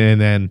didn't, and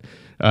then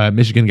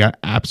Michigan got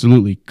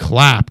absolutely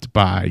clapped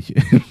by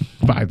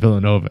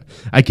Villanova.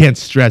 I can't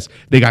stress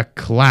they got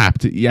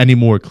clapped any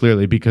more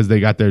clearly because they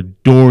got their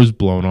doors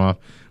blown off.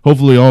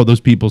 Hopefully all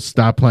those people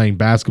stop playing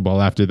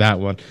basketball after that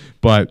one.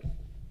 But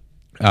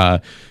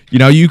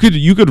you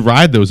could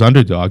ride those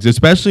underdogs,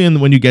 especially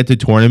when you get to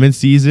tournament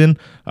season.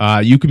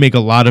 You can make a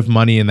lot of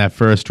money in that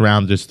first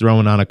round just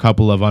throwing on a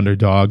couple of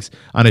underdogs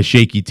on a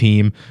shaky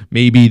team.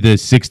 Maybe the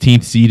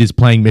 16th seed is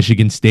playing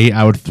Michigan State.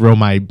 I would throw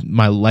my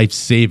life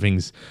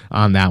savings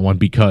on that one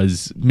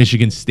because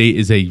Michigan State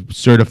is a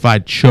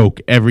certified choke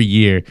every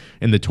year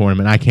in the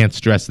tournament. I can't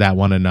stress that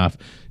one enough.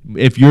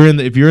 If you're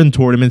in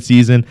tournament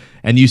season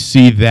and you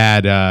see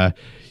that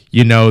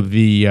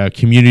the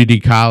community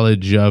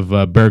college of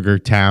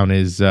Burgertown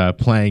is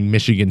playing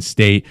Michigan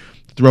State,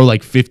 throw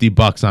like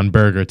 $50 on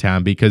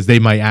Burgertown because they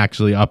might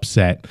actually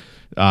upset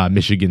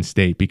Michigan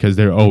State because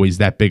they're always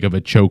that big of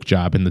a choke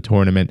job in the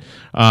tournament.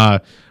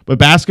 But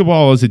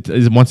basketball it's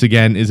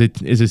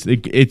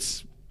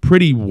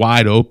pretty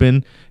wide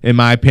open, in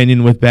my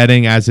opinion, with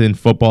betting. As in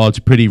football, it's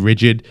pretty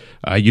rigid.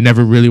 You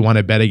never really want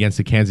to bet against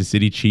the Kansas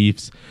City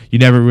Chiefs. You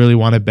never really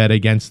want to bet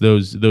against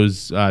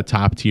those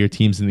top tier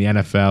teams in the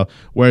NFL.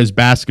 Whereas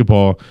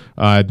basketball,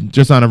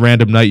 just on a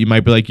random night, you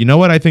might be like, you know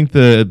what? I think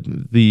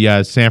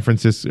the San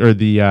Francisco or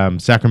the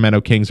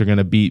Sacramento Kings are going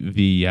to beat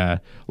the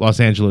Los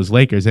Angeles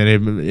Lakers,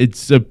 and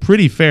it's a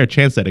pretty fair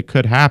chance that it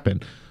could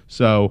happen.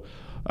 So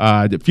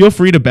feel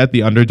free to bet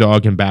the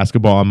underdog in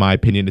basketball, in my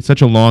opinion. It's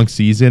such a long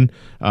season.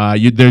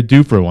 They're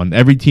due for one.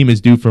 Every team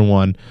is due for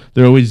one.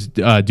 They're always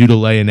due to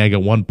lay an egg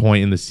at one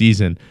point in the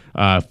season.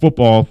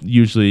 Football,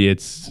 usually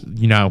it's,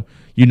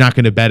 you're not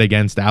going to bet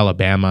against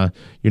Alabama.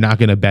 You're not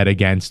going to bet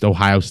against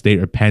Ohio State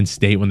or Penn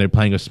State when they're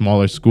playing a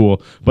smaller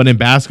school. But in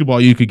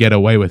basketball, you could get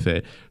away with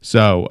it.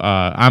 So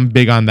I'm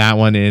big on that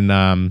one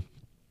in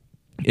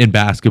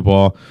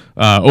basketball,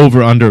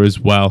 over under as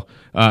well,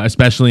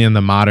 especially in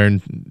the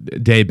modern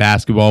day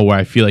basketball where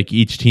I feel like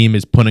each team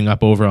is putting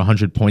up over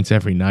 100 points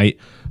every night.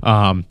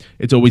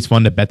 It's always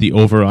fun to bet the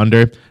over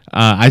under.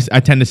 I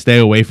tend to stay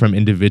away from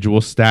individual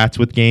stats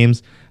with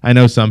games. I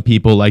know some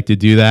people like to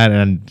do that,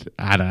 and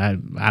I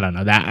don't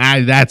know.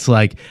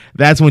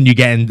 That's when you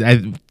get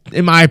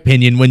in my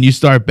opinion, when you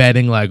start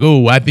betting like,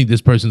 oh, I think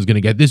this person's going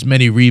to get this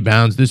many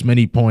rebounds, this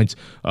many points,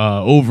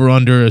 over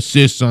under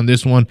assists on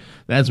this one,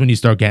 that's when you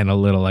start getting a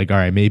little like, all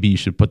right, maybe you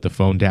should put the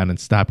phone down and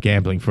stop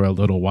gambling for a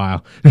little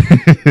while.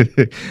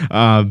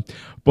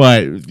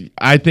 But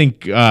I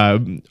think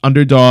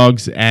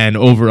underdogs and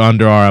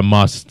over/under are a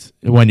must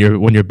when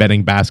you're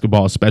betting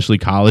basketball, especially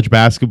college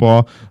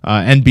basketball.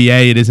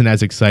 NBA, it isn't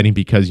as exciting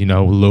because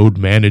load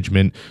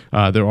management.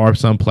 There are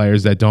some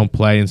players that don't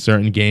play in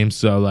certain games,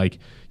 so like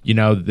you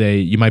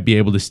might be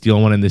able to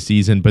steal one in the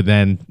season, but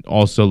then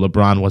also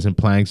LeBron wasn't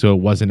playing, so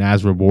it wasn't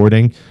as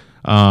rewarding.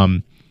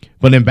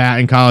 But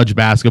in college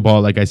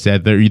basketball, like I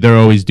said, they're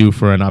always due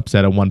for an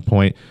upset at one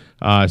point.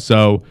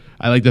 So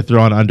I like to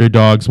throw on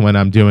underdogs when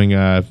I'm doing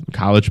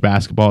college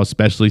basketball,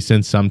 especially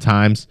since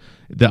sometimes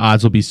the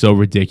odds will be so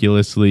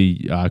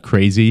ridiculously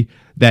crazy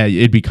that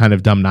it'd be kind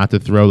of dumb not to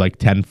throw like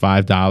 $10,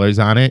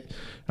 $5 on it.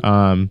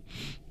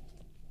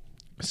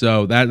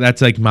 So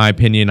that's like my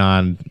opinion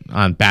on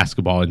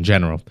basketball in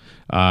general.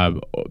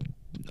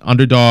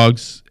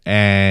 Underdogs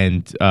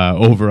and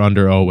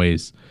over/under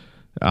always.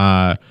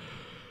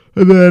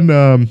 And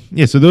then,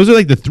 so those are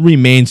like the three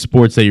main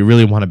sports that you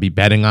really want to be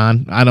betting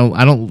on. I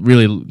don't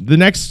really, the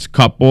next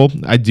couple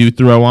I do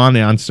throw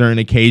on certain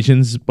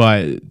occasions,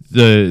 but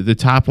the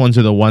top ones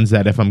are the ones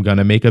that if I'm going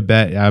to make a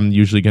bet, I'm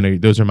usually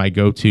those are my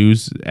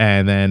go-tos.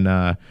 And then,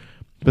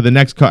 for the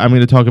next, I'm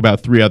going to talk about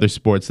three other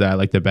sports that I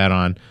like to bet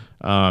on.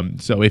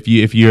 So if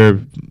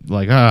you're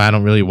like, oh, I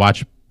don't really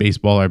watch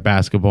baseball or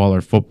basketball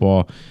or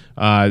football,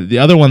 the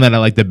other one that I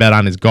like to bet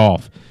on is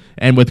golf.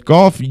 And with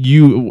golf,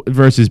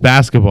 versus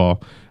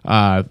basketball,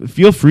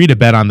 feel free to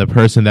bet on the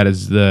person that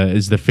is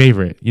the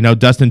favorite.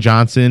 Dustin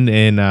Johnson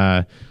in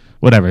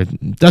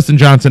Dustin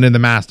Johnson in the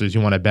Masters. You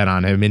want to bet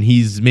on him, and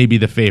he's maybe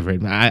the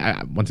favorite.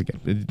 Once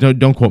again,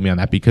 don't quote me on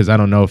that because I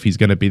don't know if he's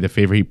going to be the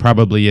favorite. He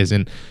probably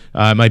isn't.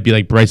 It might be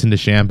like Bryson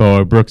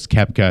DeChambeau or Brooks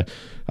Koepka,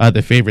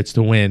 the favorites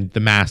to win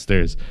the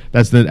Masters.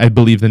 That's I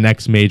believe the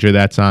next major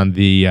that's on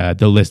the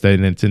list,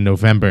 and it's in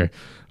November.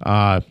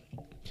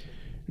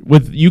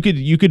 You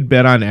could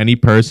bet on any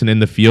person in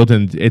the field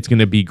and it's going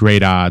to be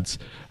great odds.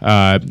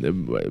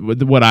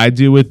 What I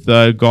do with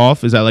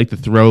golf is I like to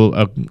throw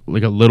a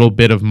little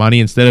bit of money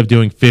instead of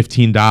doing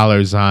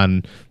 $15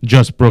 on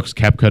just Brooks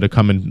Koepka to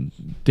come and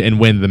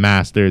win the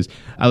Masters.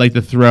 I like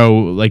to throw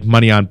like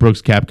money on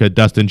Brooks Koepka,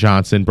 Dustin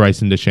Johnson,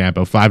 Bryson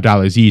DeChambeau,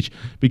 $5 each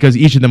because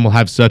each of them will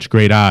have such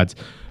great odds.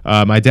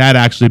 My dad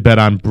actually bet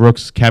on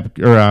Brooks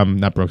Koepka, or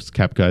not Brooks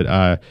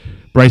Koepka,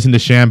 Bryson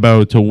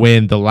DeChambeau to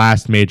win the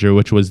last major,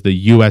 which was the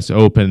U.S.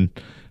 Open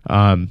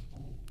a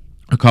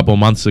couple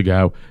months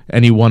ago,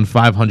 and he won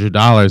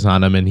 $500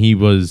 on him, and he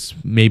was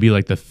maybe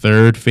like the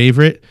third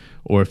favorite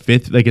or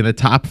fifth, like in the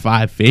top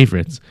five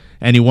favorites,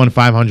 and he won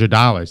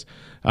 $500.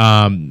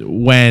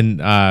 When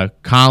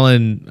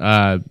Colin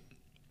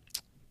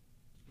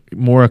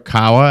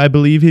Morikawa, I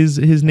believe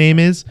his name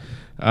is.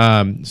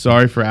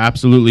 Sorry for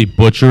absolutely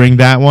butchering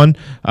that one.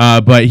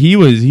 But he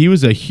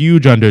was a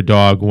huge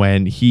underdog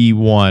when he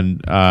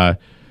won a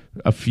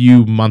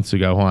few months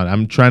ago. Hold on,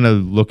 I'm trying to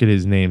look at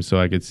his name so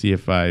I could see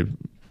if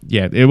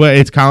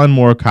it's Colin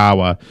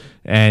Morikawa,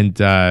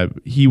 and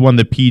he won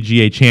the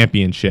PGA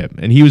Championship,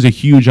 and he was a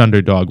huge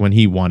underdog when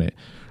he won it.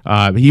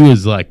 He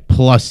was like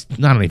plus,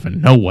 I don't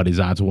even know what his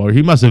odds were.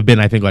 He must have been,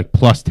 I think, like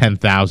plus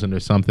 10,000 or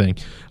something.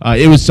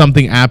 It was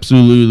something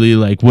absolutely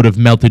like would have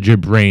melted your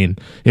brain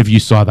if you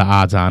saw the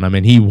odds on him,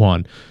 and he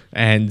won.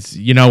 And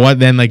you know what?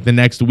 Then like the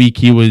next week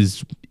he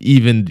was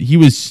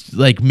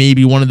like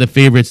maybe one of the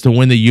favorites to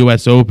win the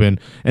U.S. Open,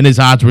 and his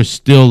odds were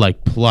still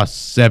like plus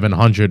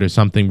 700 or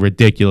something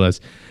ridiculous.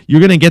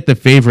 You're going to get the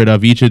favorite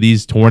of each of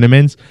these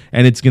tournaments,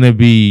 and it's going to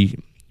be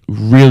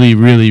really,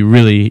 really,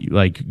 really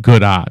like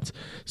good odds.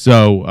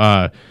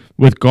 So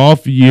with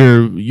golf,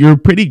 you're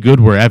pretty good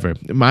wherever.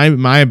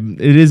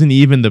 It isn't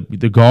even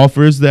the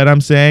golfers that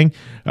I'm saying.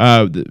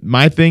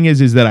 My thing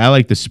is that I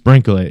like to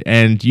sprinkle it,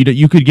 and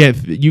you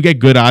get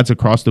good odds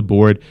across the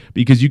board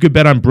because you could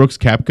bet on Brooks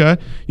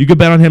Koepka, you could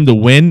bet on him to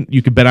win,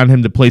 you could bet on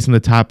him to place in the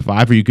top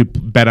 5, or you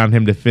could bet on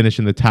him to finish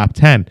in the top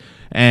 10,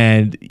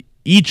 and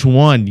each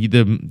one, you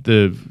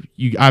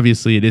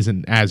obviously it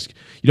isn't as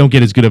you don't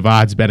get as good of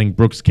odds betting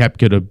Brooks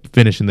Koepka to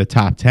finish in the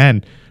top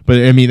 10. But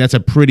I mean, that's a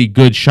pretty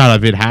good shot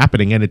of it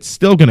happening, and it's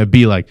still going to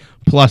be like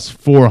plus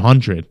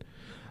 400.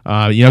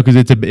 Because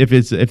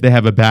if they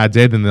have a bad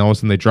day, then all of a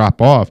sudden they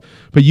drop off.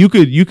 But you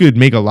could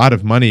make a lot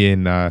of money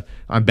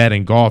on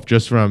betting golf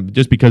just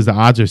because the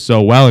odds are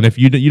so well, and if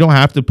you don't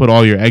have to put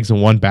all your eggs in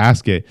one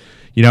basket.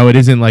 It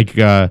isn't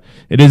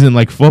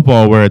like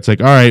football where it's like,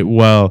 all right,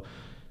 well,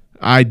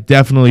 I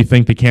definitely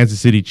think the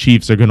Kansas City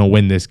Chiefs are going to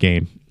win this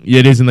game.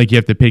 It isn't like you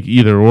have to pick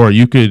either or.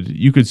 You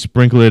could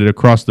sprinkle it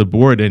across the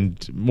board,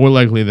 and more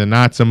likely than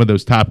not, some of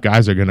those top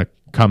guys are going to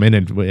come in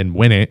and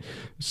win it.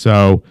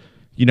 So,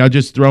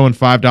 just throwing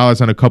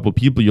 $5 on a couple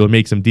people, you'll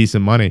make some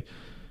decent money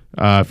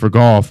for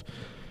golf.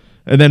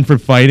 And then for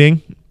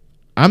fighting,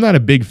 I'm not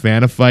a big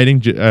fan of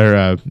fighting,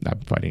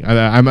 not fighting.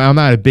 I'm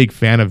not a big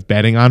fan of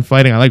betting on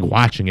fighting. I like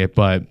watching it,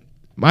 but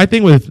my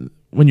thing with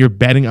when you're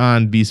betting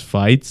on these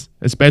fights,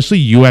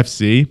 especially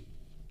UFC.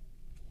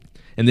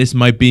 And this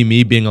might be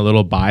me being a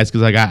little biased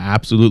because I got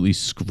absolutely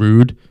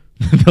screwed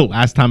the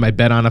last time I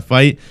bet on a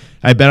fight.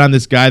 I bet on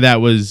this guy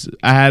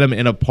I had him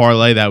in a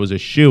parlay that was a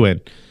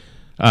shoo-in.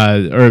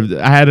 I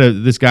had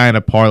this guy in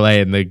a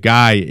parlay, and the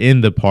guy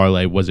in the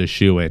parlay was a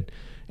shoo-in.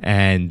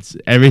 And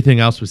everything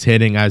else was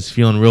hitting. I was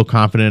feeling real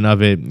confident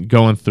of it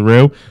going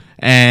through.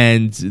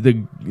 And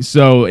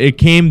so it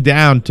came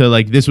down to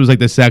this was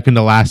the second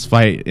to last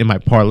fight in my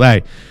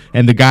parlay.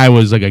 And the guy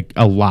was like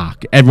a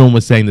lock. Everyone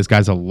was saying this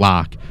guy's a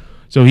lock.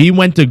 So he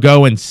went to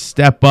go and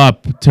step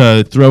up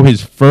to throw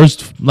his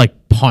first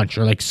punch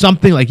or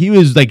something. He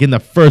was in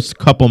the first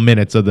couple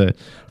minutes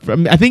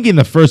I think in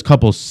the first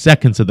couple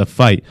seconds of the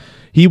fight,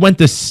 he went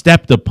to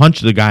step to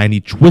punch the guy, and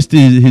he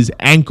twisted his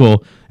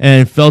ankle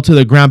and fell to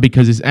the ground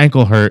because his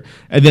ankle hurt.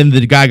 And then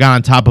the guy got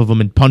on top of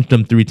him and punched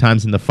him 3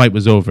 times, and the fight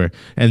was over.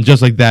 And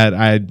just like that,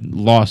 I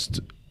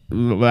lost.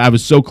 I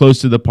was so close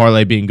to the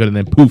parlay being good, and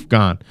then poof,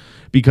 gone.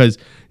 Because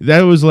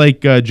that was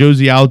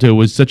Jose Aldo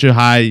was such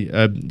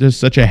a just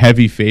such a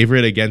heavy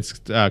favorite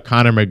against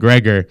Conor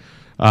McGregor.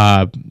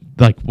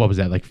 What was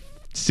that,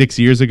 6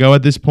 years ago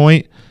at this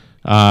point?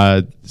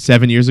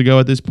 7 years ago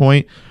at this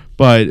point?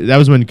 But that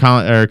was when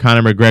Conor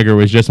McGregor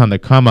was just on the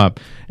come up,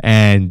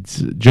 and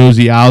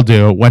Jose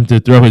Aldo went to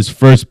throw his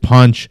first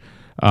punch,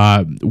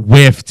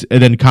 whiffed,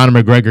 and then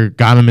Conor McGregor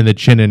got him in the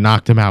chin and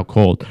knocked him out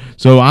cold.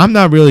 So I'm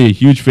not really a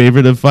huge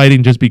favorite of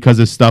fighting just because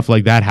of stuff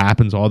like that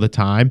happens all the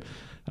time.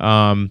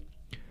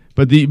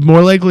 But the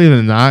more likely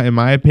than not, in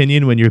my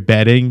opinion, when you're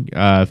betting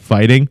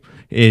fighting,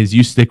 is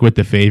you stick with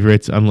the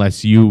favorites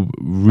unless you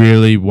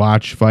really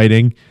watch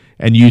fighting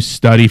and you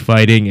study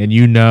fighting and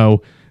you're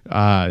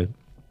never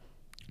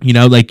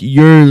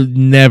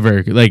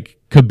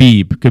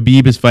Khabib.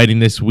 Khabib is fighting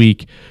this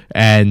week,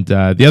 and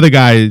the other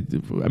guy.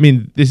 I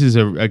mean, this is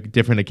a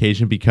different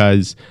occasion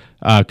because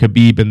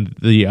Khabib and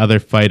the other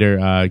fighter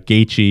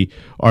Gaethje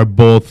are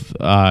both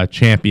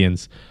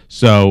champions.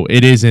 So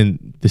it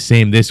isn't the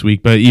same this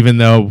week. But even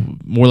though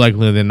more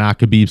likely than not,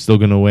 Khabib's still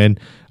going to win.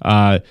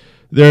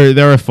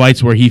 There are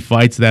fights where he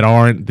fights that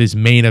aren't this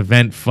main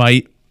event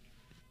fight,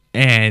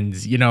 and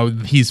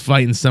he's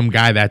fighting some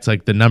guy that's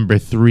the number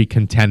 3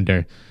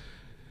 contender.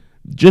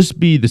 Just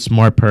be the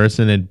smart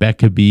person and bet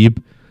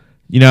Khabib.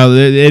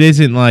 It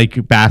isn't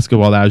like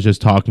basketball that I was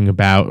just talking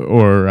about,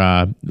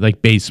 or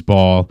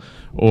baseball,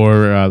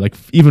 or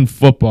even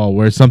football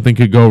where something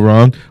could go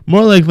wrong.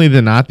 More likely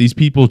than not, these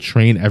people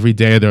train every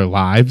day of their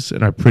lives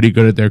and are pretty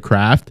good at their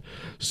craft.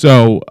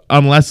 So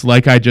unless,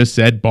 like I just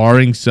said,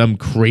 barring some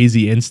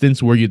crazy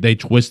instance where they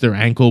twist their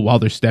ankle while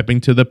they're stepping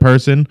to the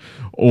person,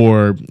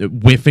 or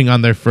whiffing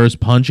on their first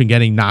punch and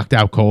getting knocked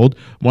out cold,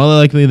 more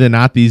likely than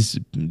not, these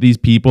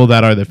people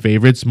that are the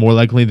favorites, more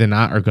likely than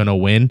not, are going to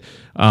win.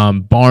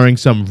 Barring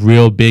some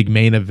real big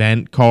main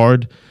event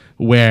card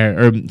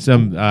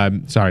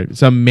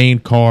some main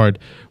card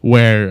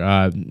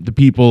where the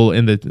people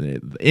in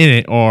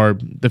it are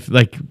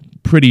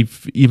pretty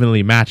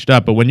evenly matched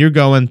up. But when you're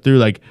going through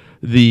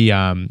the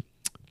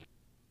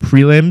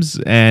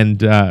prelims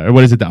and or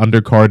what is it, the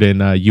undercard in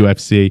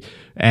UFC,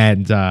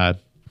 and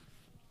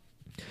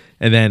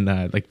then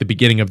the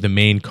beginning of the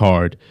main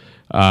card,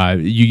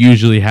 you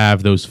usually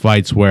have those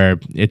fights where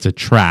it's a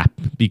trap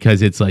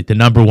because it's the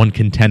number 1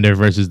 contender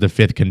versus the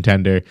 5th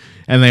contender,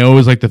 and they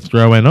always like to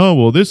throw in, oh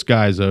well, this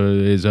guy's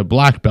is a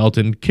black belt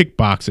in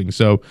kickboxing,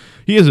 so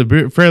he has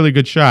a fairly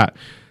good shot.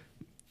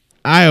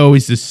 I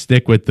always just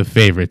stick with the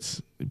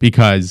favorites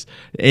because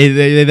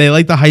they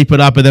like to hype it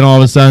up, and then all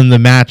of a sudden the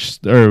match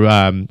or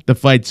the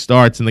fight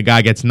starts and the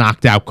guy gets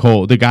knocked out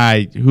cold. The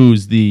guy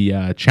who's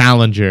the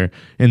challenger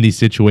in these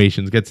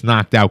situations gets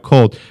knocked out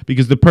cold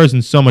because the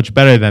person's so much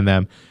better than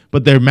them,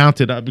 but they're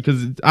mounted up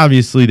because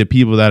obviously the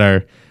people that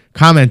are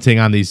commenting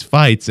on these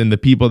fights, and the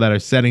people that are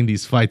setting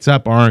these fights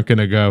up aren't going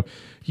to go,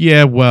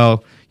 yeah,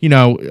 well,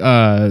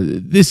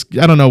 this,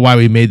 I don't know why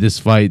we made this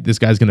fight. This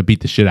guy's going to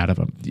beat the shit out of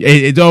him.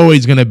 It's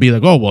always going to be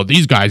like, oh, well,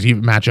 these guys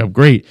even match up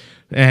great.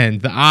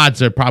 And the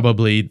odds are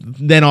probably,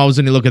 then all of a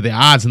sudden you look at the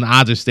odds and the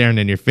odds are staring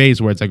in your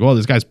face where it's like, oh,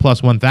 this guy's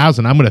plus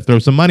 1,000. I'm going to throw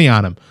some money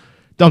on him.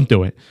 Don't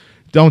do it.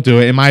 Don't do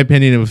it. In my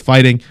opinion, with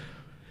fighting,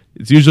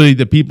 it's usually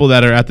the people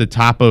that are at the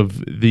top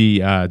of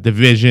the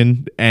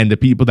division and the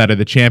people that are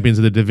the champions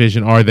of the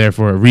division are there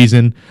for a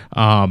reason.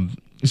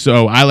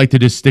 So I like to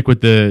just stick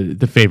with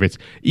the favorites.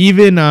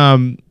 Even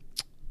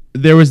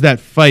there was that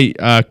fight,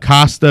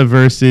 Costa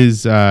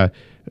versus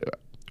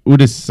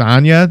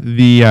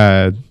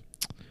Adesanya,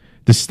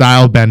 the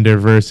style bender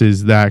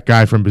versus that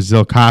guy from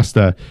Brazil,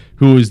 Costa,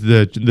 who is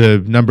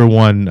the number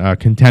one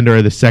contender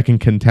or the second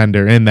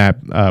contender in that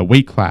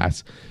weight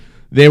class.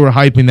 They were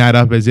hyping that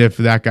up as if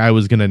that guy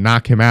was going to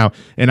knock him out.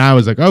 And I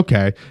was like,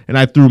 okay. And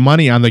I threw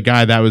money on the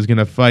guy that was going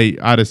to fight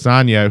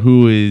Adesanya,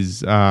 who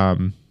is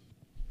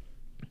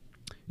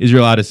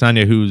Israel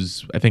Adesanya,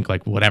 who's, I think,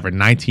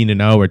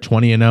 19-0 or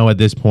 20-0 at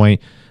this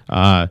point.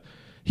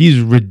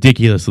 He's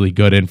ridiculously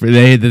good.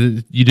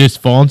 And you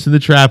just fall into the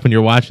trap when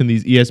you're watching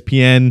these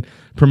ESPN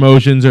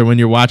promotions or when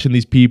you're watching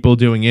these people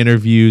doing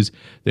interviews.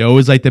 They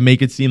always like to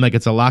make it seem like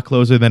it's a lot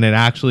closer than it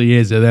actually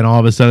is. And then all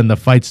of a sudden the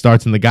fight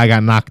starts and the guy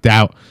got knocked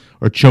out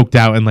or choked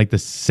out in the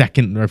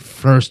second or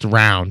first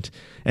round.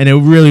 And it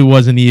really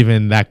wasn't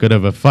even that good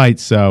of a fight.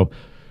 So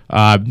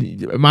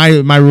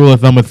my rule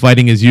of thumb with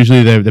fighting is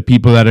usually the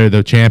people that are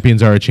the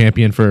champions are a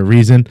champion for a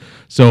reason.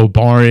 So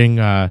barring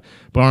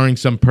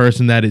some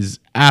person that is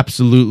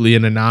absolutely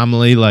an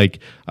anomaly,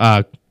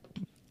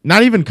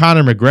 not even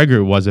Conor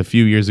McGregor was a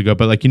few years ago,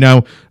 but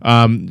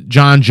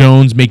John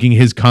Jones making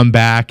his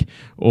comeback,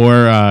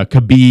 or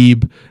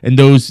Khabib, and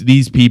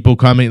these people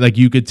coming,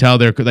 you could tell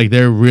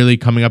they're really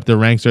coming up the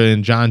ranks. Or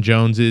in John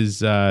Jones's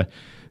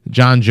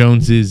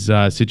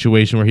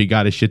situation where he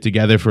got his shit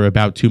together for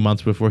about 2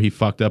 months before he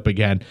fucked up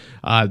again.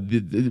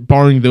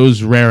 Barring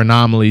those rare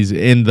anomalies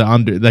in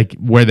the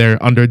where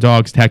they're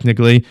underdogs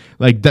technically,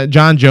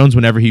 John Jones,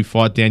 whenever he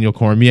fought Daniel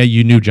Cormier,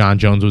 you knew John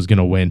Jones was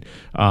gonna win.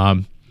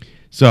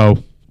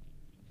 So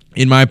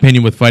in my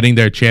opinion, with fighting,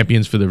 they're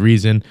champions for the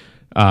reason.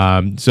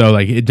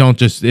 It don't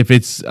just,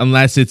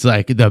 unless it's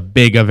the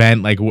big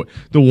event,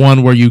 the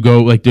one where you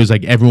go, there's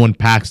everyone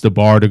packs the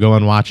bar to go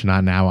and watch.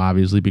 Not now,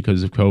 obviously,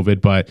 because of COVID,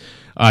 but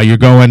you're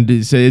going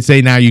to say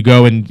now you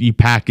go and you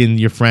pack in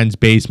your friend's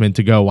basement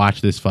to go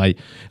watch this fight.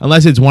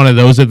 Unless it's one of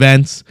those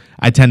events,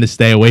 I tend to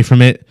stay away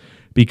from it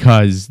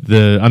because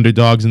the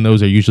underdogs in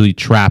those are usually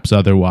traps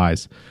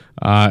otherwise.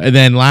 And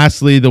then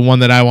lastly, the one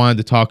that I wanted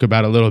to talk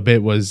about a little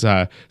bit was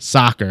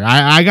soccer.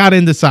 I got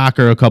into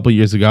soccer a couple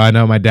years ago. I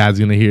know my dad's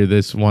going to hear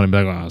this one and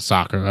be like, oh,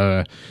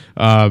 soccer.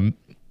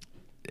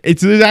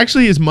 There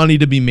actually is money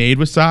to be made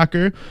with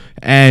soccer.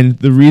 And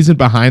the reason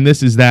behind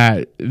this is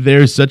that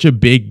there's such a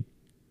big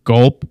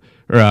gulf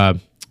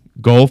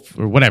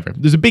or whatever.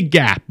 There's a big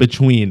gap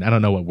between, I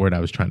don't know what word I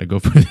was trying to go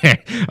for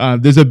there.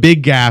 There's a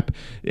big gap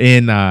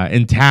in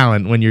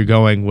talent when you're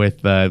going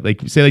with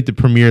the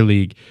Premier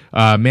League,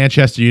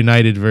 Manchester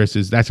United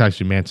versus, that's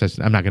actually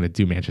Manchester. I'm not going to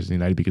do Manchester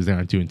United because they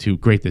aren't doing too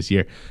great this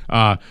year.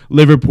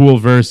 Liverpool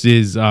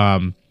versus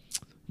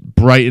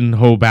Brighton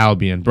Hove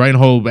Albion. Brighton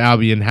Hove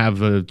Albion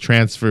have a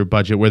transfer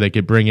budget where they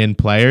could bring in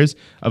players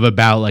of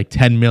about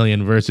 10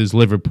 million versus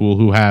Liverpool,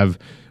 who have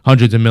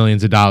hundreds of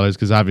millions of dollars,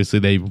 because obviously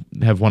they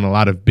have won a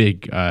lot of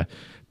big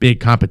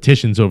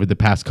competitions over the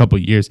past couple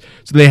of years.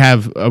 So they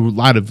have a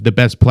lot of the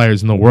best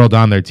players in the world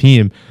on their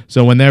team.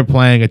 So when they're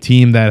playing a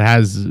team that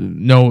has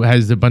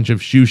a bunch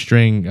of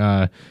shoestring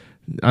on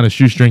a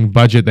shoestring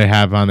budget they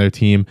have on their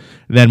team,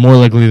 then more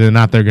likely than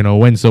not they're going to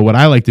win. So what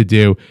I like to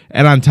do,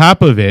 and on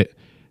top of it,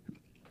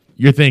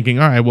 you're thinking,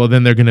 all right, well,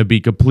 then they're going to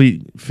be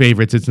complete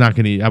favorites. It's not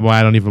going to, well,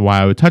 I don't even know why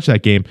I would touch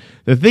that game.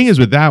 The thing is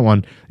with that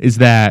one is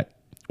that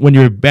when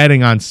you're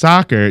betting on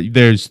soccer,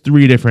 there's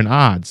 3 different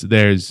odds.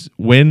 There's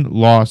win,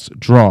 loss,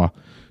 draw.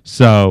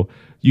 So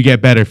you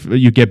get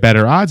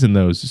better odds in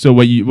those. So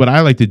what I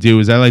like to do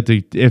is I like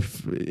to,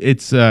 if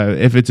it's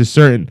a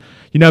certain,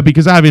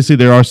 because obviously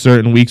there are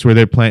certain weeks where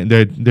they're playing,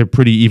 they're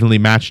pretty evenly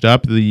matched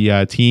up,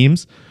 the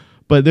teams,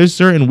 but there's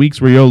certain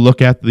weeks where you'll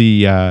look at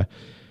the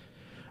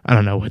I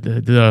don't know,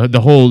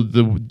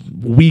 the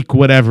week,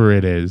 whatever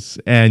it is,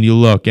 and you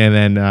look, and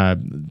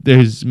then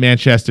there's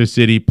Manchester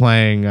City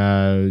playing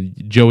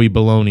Joey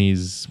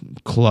Baloney's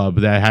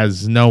club that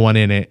has no one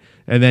in it,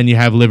 and then you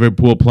have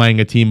Liverpool playing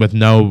a team with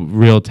no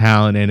real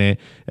talent in it,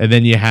 and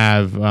then you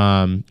have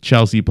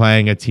Chelsea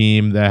playing a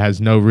team that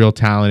has no real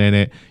talent in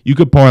it. You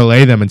could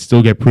parlay them and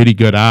still get pretty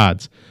good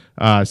odds.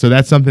 So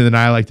that's something that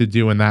I like to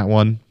do in that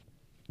one.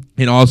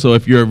 And also,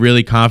 if you're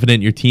really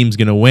confident your team's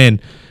going to win,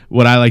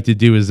 what I like to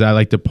do is I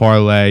like to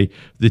parlay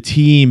the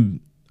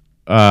team.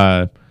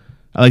 I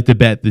like to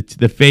bet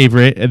the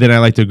favorite, and then I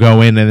like to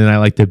go in, and then I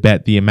like to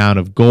bet the amount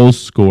of goals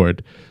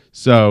scored.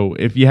 So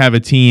if you have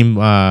a team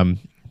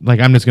like,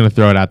 I'm just going to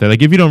throw it out there.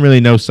 Like, if you don't really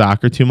know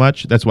soccer too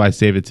much, that's why I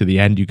save it to the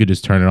end. You could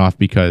just turn it off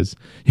because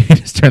you can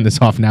just turn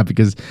this off now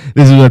because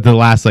this is what the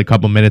last like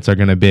couple minutes are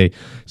going to be.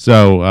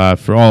 So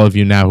for all of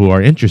you now who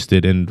are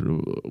interested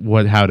in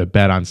how to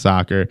bet on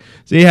soccer,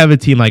 so you have a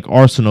team like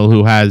Arsenal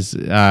who has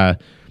a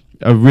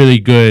really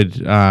good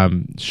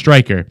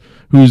striker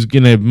who's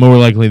going to more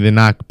likely than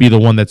not be the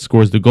one that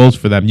scores the goals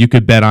for them. You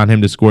could bet on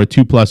him to score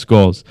 2+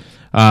 goals.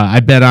 I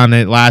bet on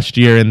it last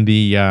year in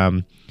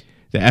the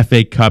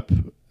FA Cup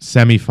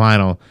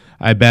semifinal.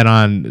 I bet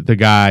on the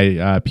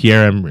guy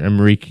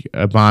Pierre-Emerick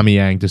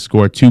Aubameyang to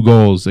score 2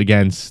 goals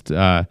against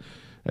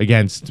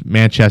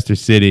Manchester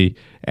City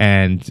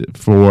and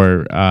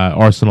for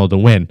Arsenal to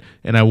win.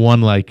 And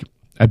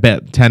I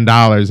bet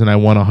 $10 and I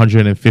won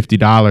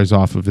 $150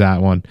 off of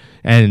that one.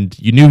 And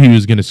you knew he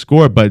was going to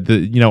score, but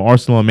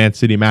Arsenal and Man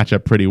City match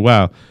up pretty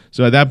well.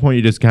 So at that point,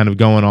 you're just kind of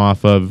going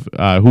off of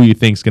who you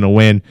think's going to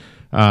win,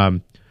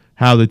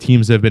 how the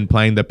teams have been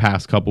playing the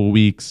past couple of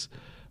weeks.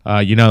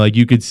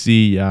 You could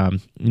see,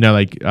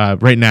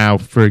 right now,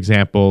 for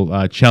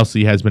example,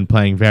 Chelsea has been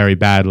playing very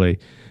badly,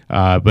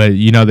 but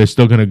they're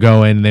still going to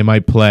go in. They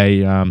might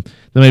play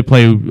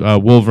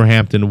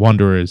Wolverhampton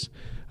Wanderers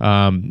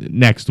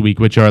next week,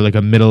 which are like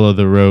a middle of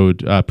the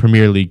road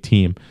Premier League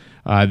team.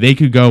 They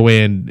could go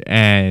in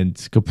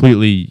and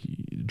completely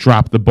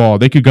drop the ball.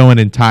 They could go in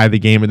and tie the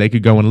game, or they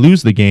could go and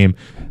lose the game,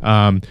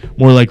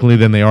 more likely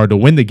than they are to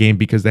win the game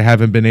because they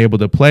haven't been able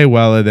to play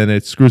well, and then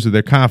it screws with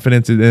their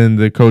confidence, and then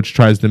the coach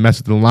tries to mess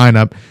with the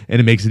lineup, and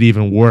it makes it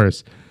even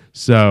worse.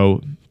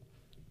 So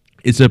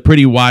it's a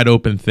pretty wide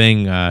open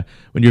thing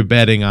when you're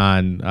betting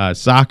on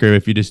soccer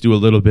if you just do a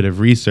little bit of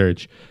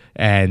research.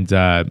 And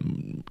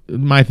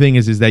my thing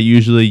is that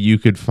usually you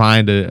could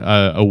find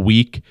a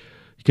week,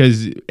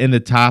 because in the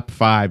top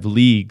 5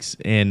 leagues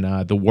in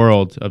the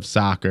world of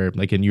soccer,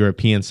 like in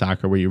European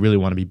soccer, where you really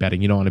want to be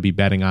betting, you don't want to be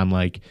betting on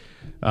like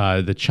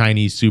the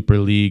Chinese Super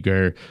League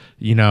or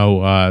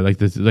like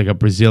a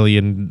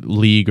Brazilian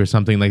league or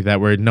something like that,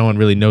 where no one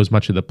really knows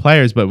much of the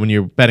players. But when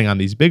you're betting on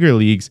these bigger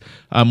leagues,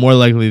 more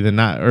likely than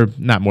not, or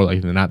not more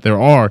likely than not, there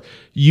are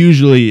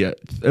usually at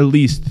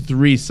least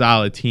 3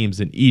 solid teams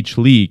in each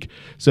league.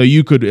 So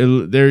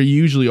there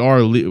usually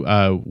are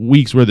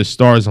weeks where the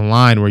stars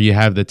align, where you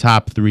have the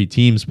top 3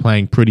 teams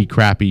playing pretty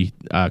crappy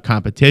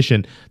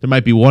competition. There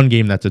might be one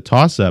game that's a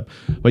toss-up,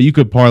 but you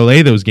could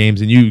parlay those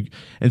games, and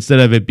instead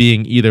of it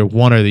being either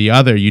one or the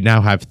other, you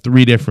now have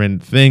 3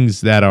 different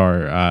things that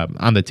are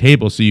on the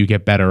table, so you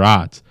get better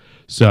odds.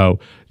 So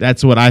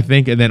that's what I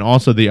think. And then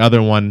also the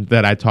other one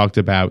that I talked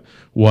about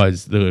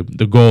was the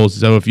goals.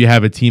 So if you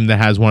have a team that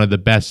has one of the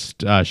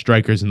best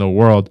strikers in the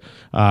world,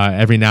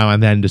 every now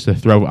and then just to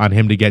throw on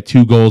him to get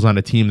 2 goals on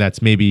a team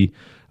that's maybe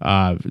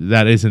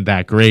that isn't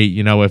that great.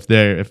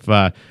 If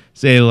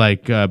say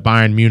like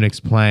Bayern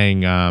Munich's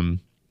playing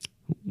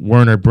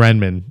Werder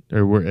Bremen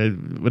or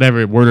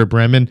whatever, Werder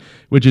Bremen,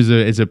 which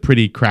is a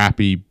pretty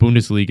crappy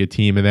Bundesliga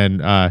team, and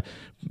then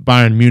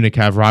Bayern Munich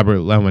have Robert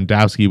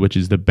Lewandowski, which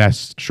is the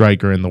best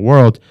striker in the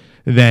world,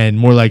 then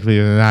more likely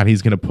than not,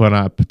 he's going to put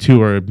up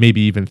 2 or maybe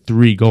even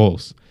 3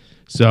 goals.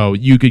 So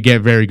you could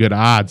get very good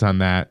odds on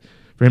that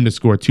for him to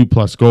score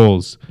 2+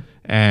 goals,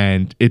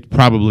 and it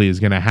probably is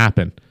going to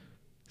happen.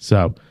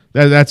 So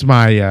that's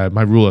my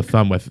rule of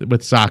thumb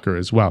with soccer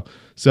as well.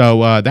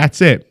 So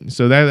that's it.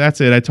 So that's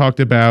it. I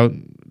talked about.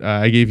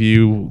 I gave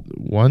you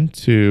 1,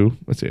 2,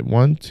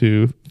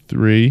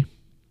 3,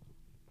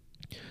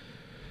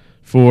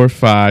 4,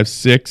 5,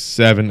 6,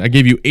 7. I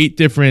gave you 8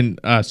 different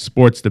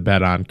sports to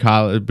bet on,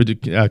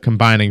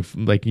 combining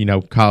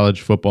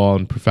college football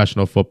and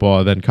professional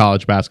football, then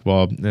college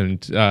basketball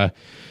and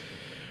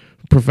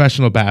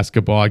professional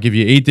basketball. I'll give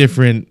you 8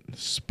 different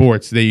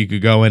sports that you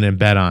could go in and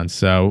bet on.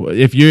 So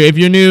if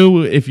you're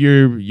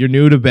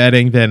new to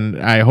betting, then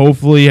I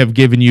hopefully have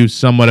given you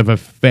somewhat of a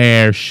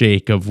fair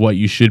shake of what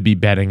you should be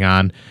betting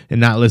on, and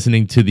not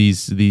listening to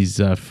these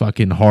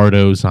fucking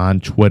hardos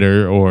on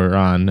Twitter or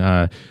on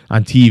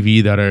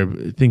TV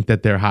that think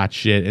that they're hot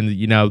shit. And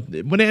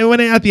when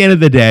at the end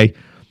of the day,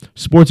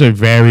 sports are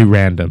very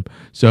random.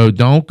 So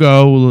don't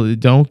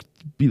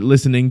be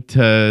listening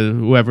to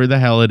whoever the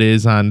hell it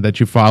is that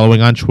you're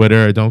following on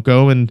Twitter, or don't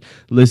go and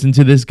listen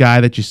to this guy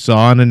that you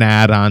saw in an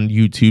ad on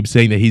YouTube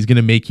saying that he's going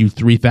to make you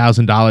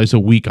 $3,000 a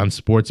week on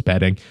sports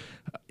betting.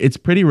 It's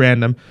pretty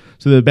random.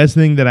 So the best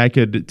thing that I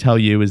could tell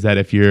you is that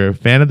if you're a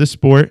fan of the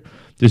sport,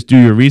 just do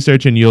your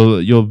research and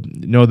you'll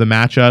know the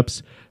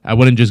matchups. I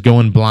wouldn't just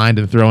go in blind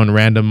and throw in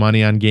random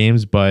money on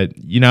games, but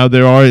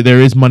there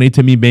is money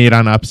to be made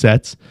on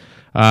upsets.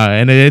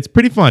 And it's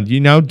pretty fun.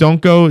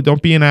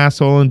 Don't be an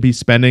asshole and be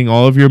spending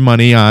all of your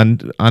money on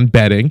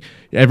betting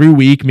every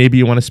week. Maybe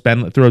you want to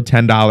throw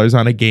 $10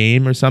 on a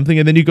game or something,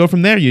 and then you go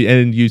from there.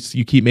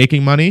 You keep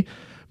making money.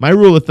 My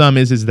rule of thumb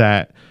is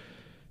that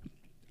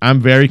I'm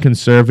very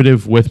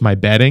conservative with my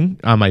betting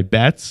on my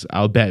bets.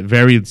 I'll bet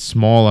very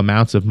small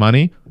amounts of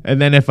money, And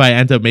then if I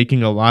end up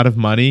making a lot of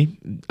money,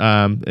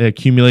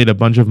 accumulate a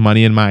bunch of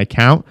money in my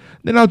account,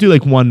 then I'll do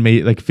like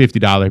like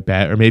 $50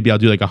 bet, or maybe I'll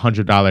do like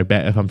 $100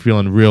 bet if I'm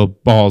feeling real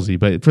ballsy.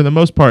 But for the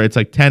most part, it's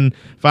like $10,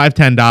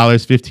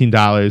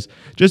 $15,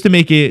 just to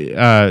make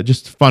it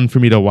just fun for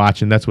me to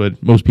watch. And that's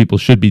what most people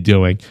should be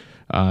doing,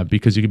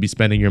 because you could be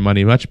spending your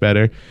money much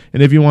better.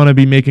 And if you want to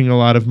be making a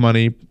lot of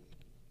money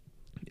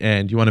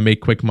and you want to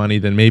make quick money,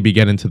 then maybe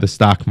get into the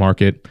stock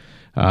market,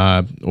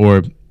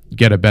 or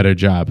get a better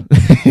job.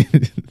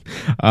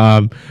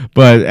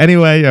 But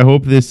anyway, I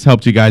hope this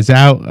helped you guys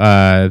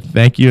out.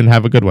 Thank you and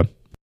have a good one.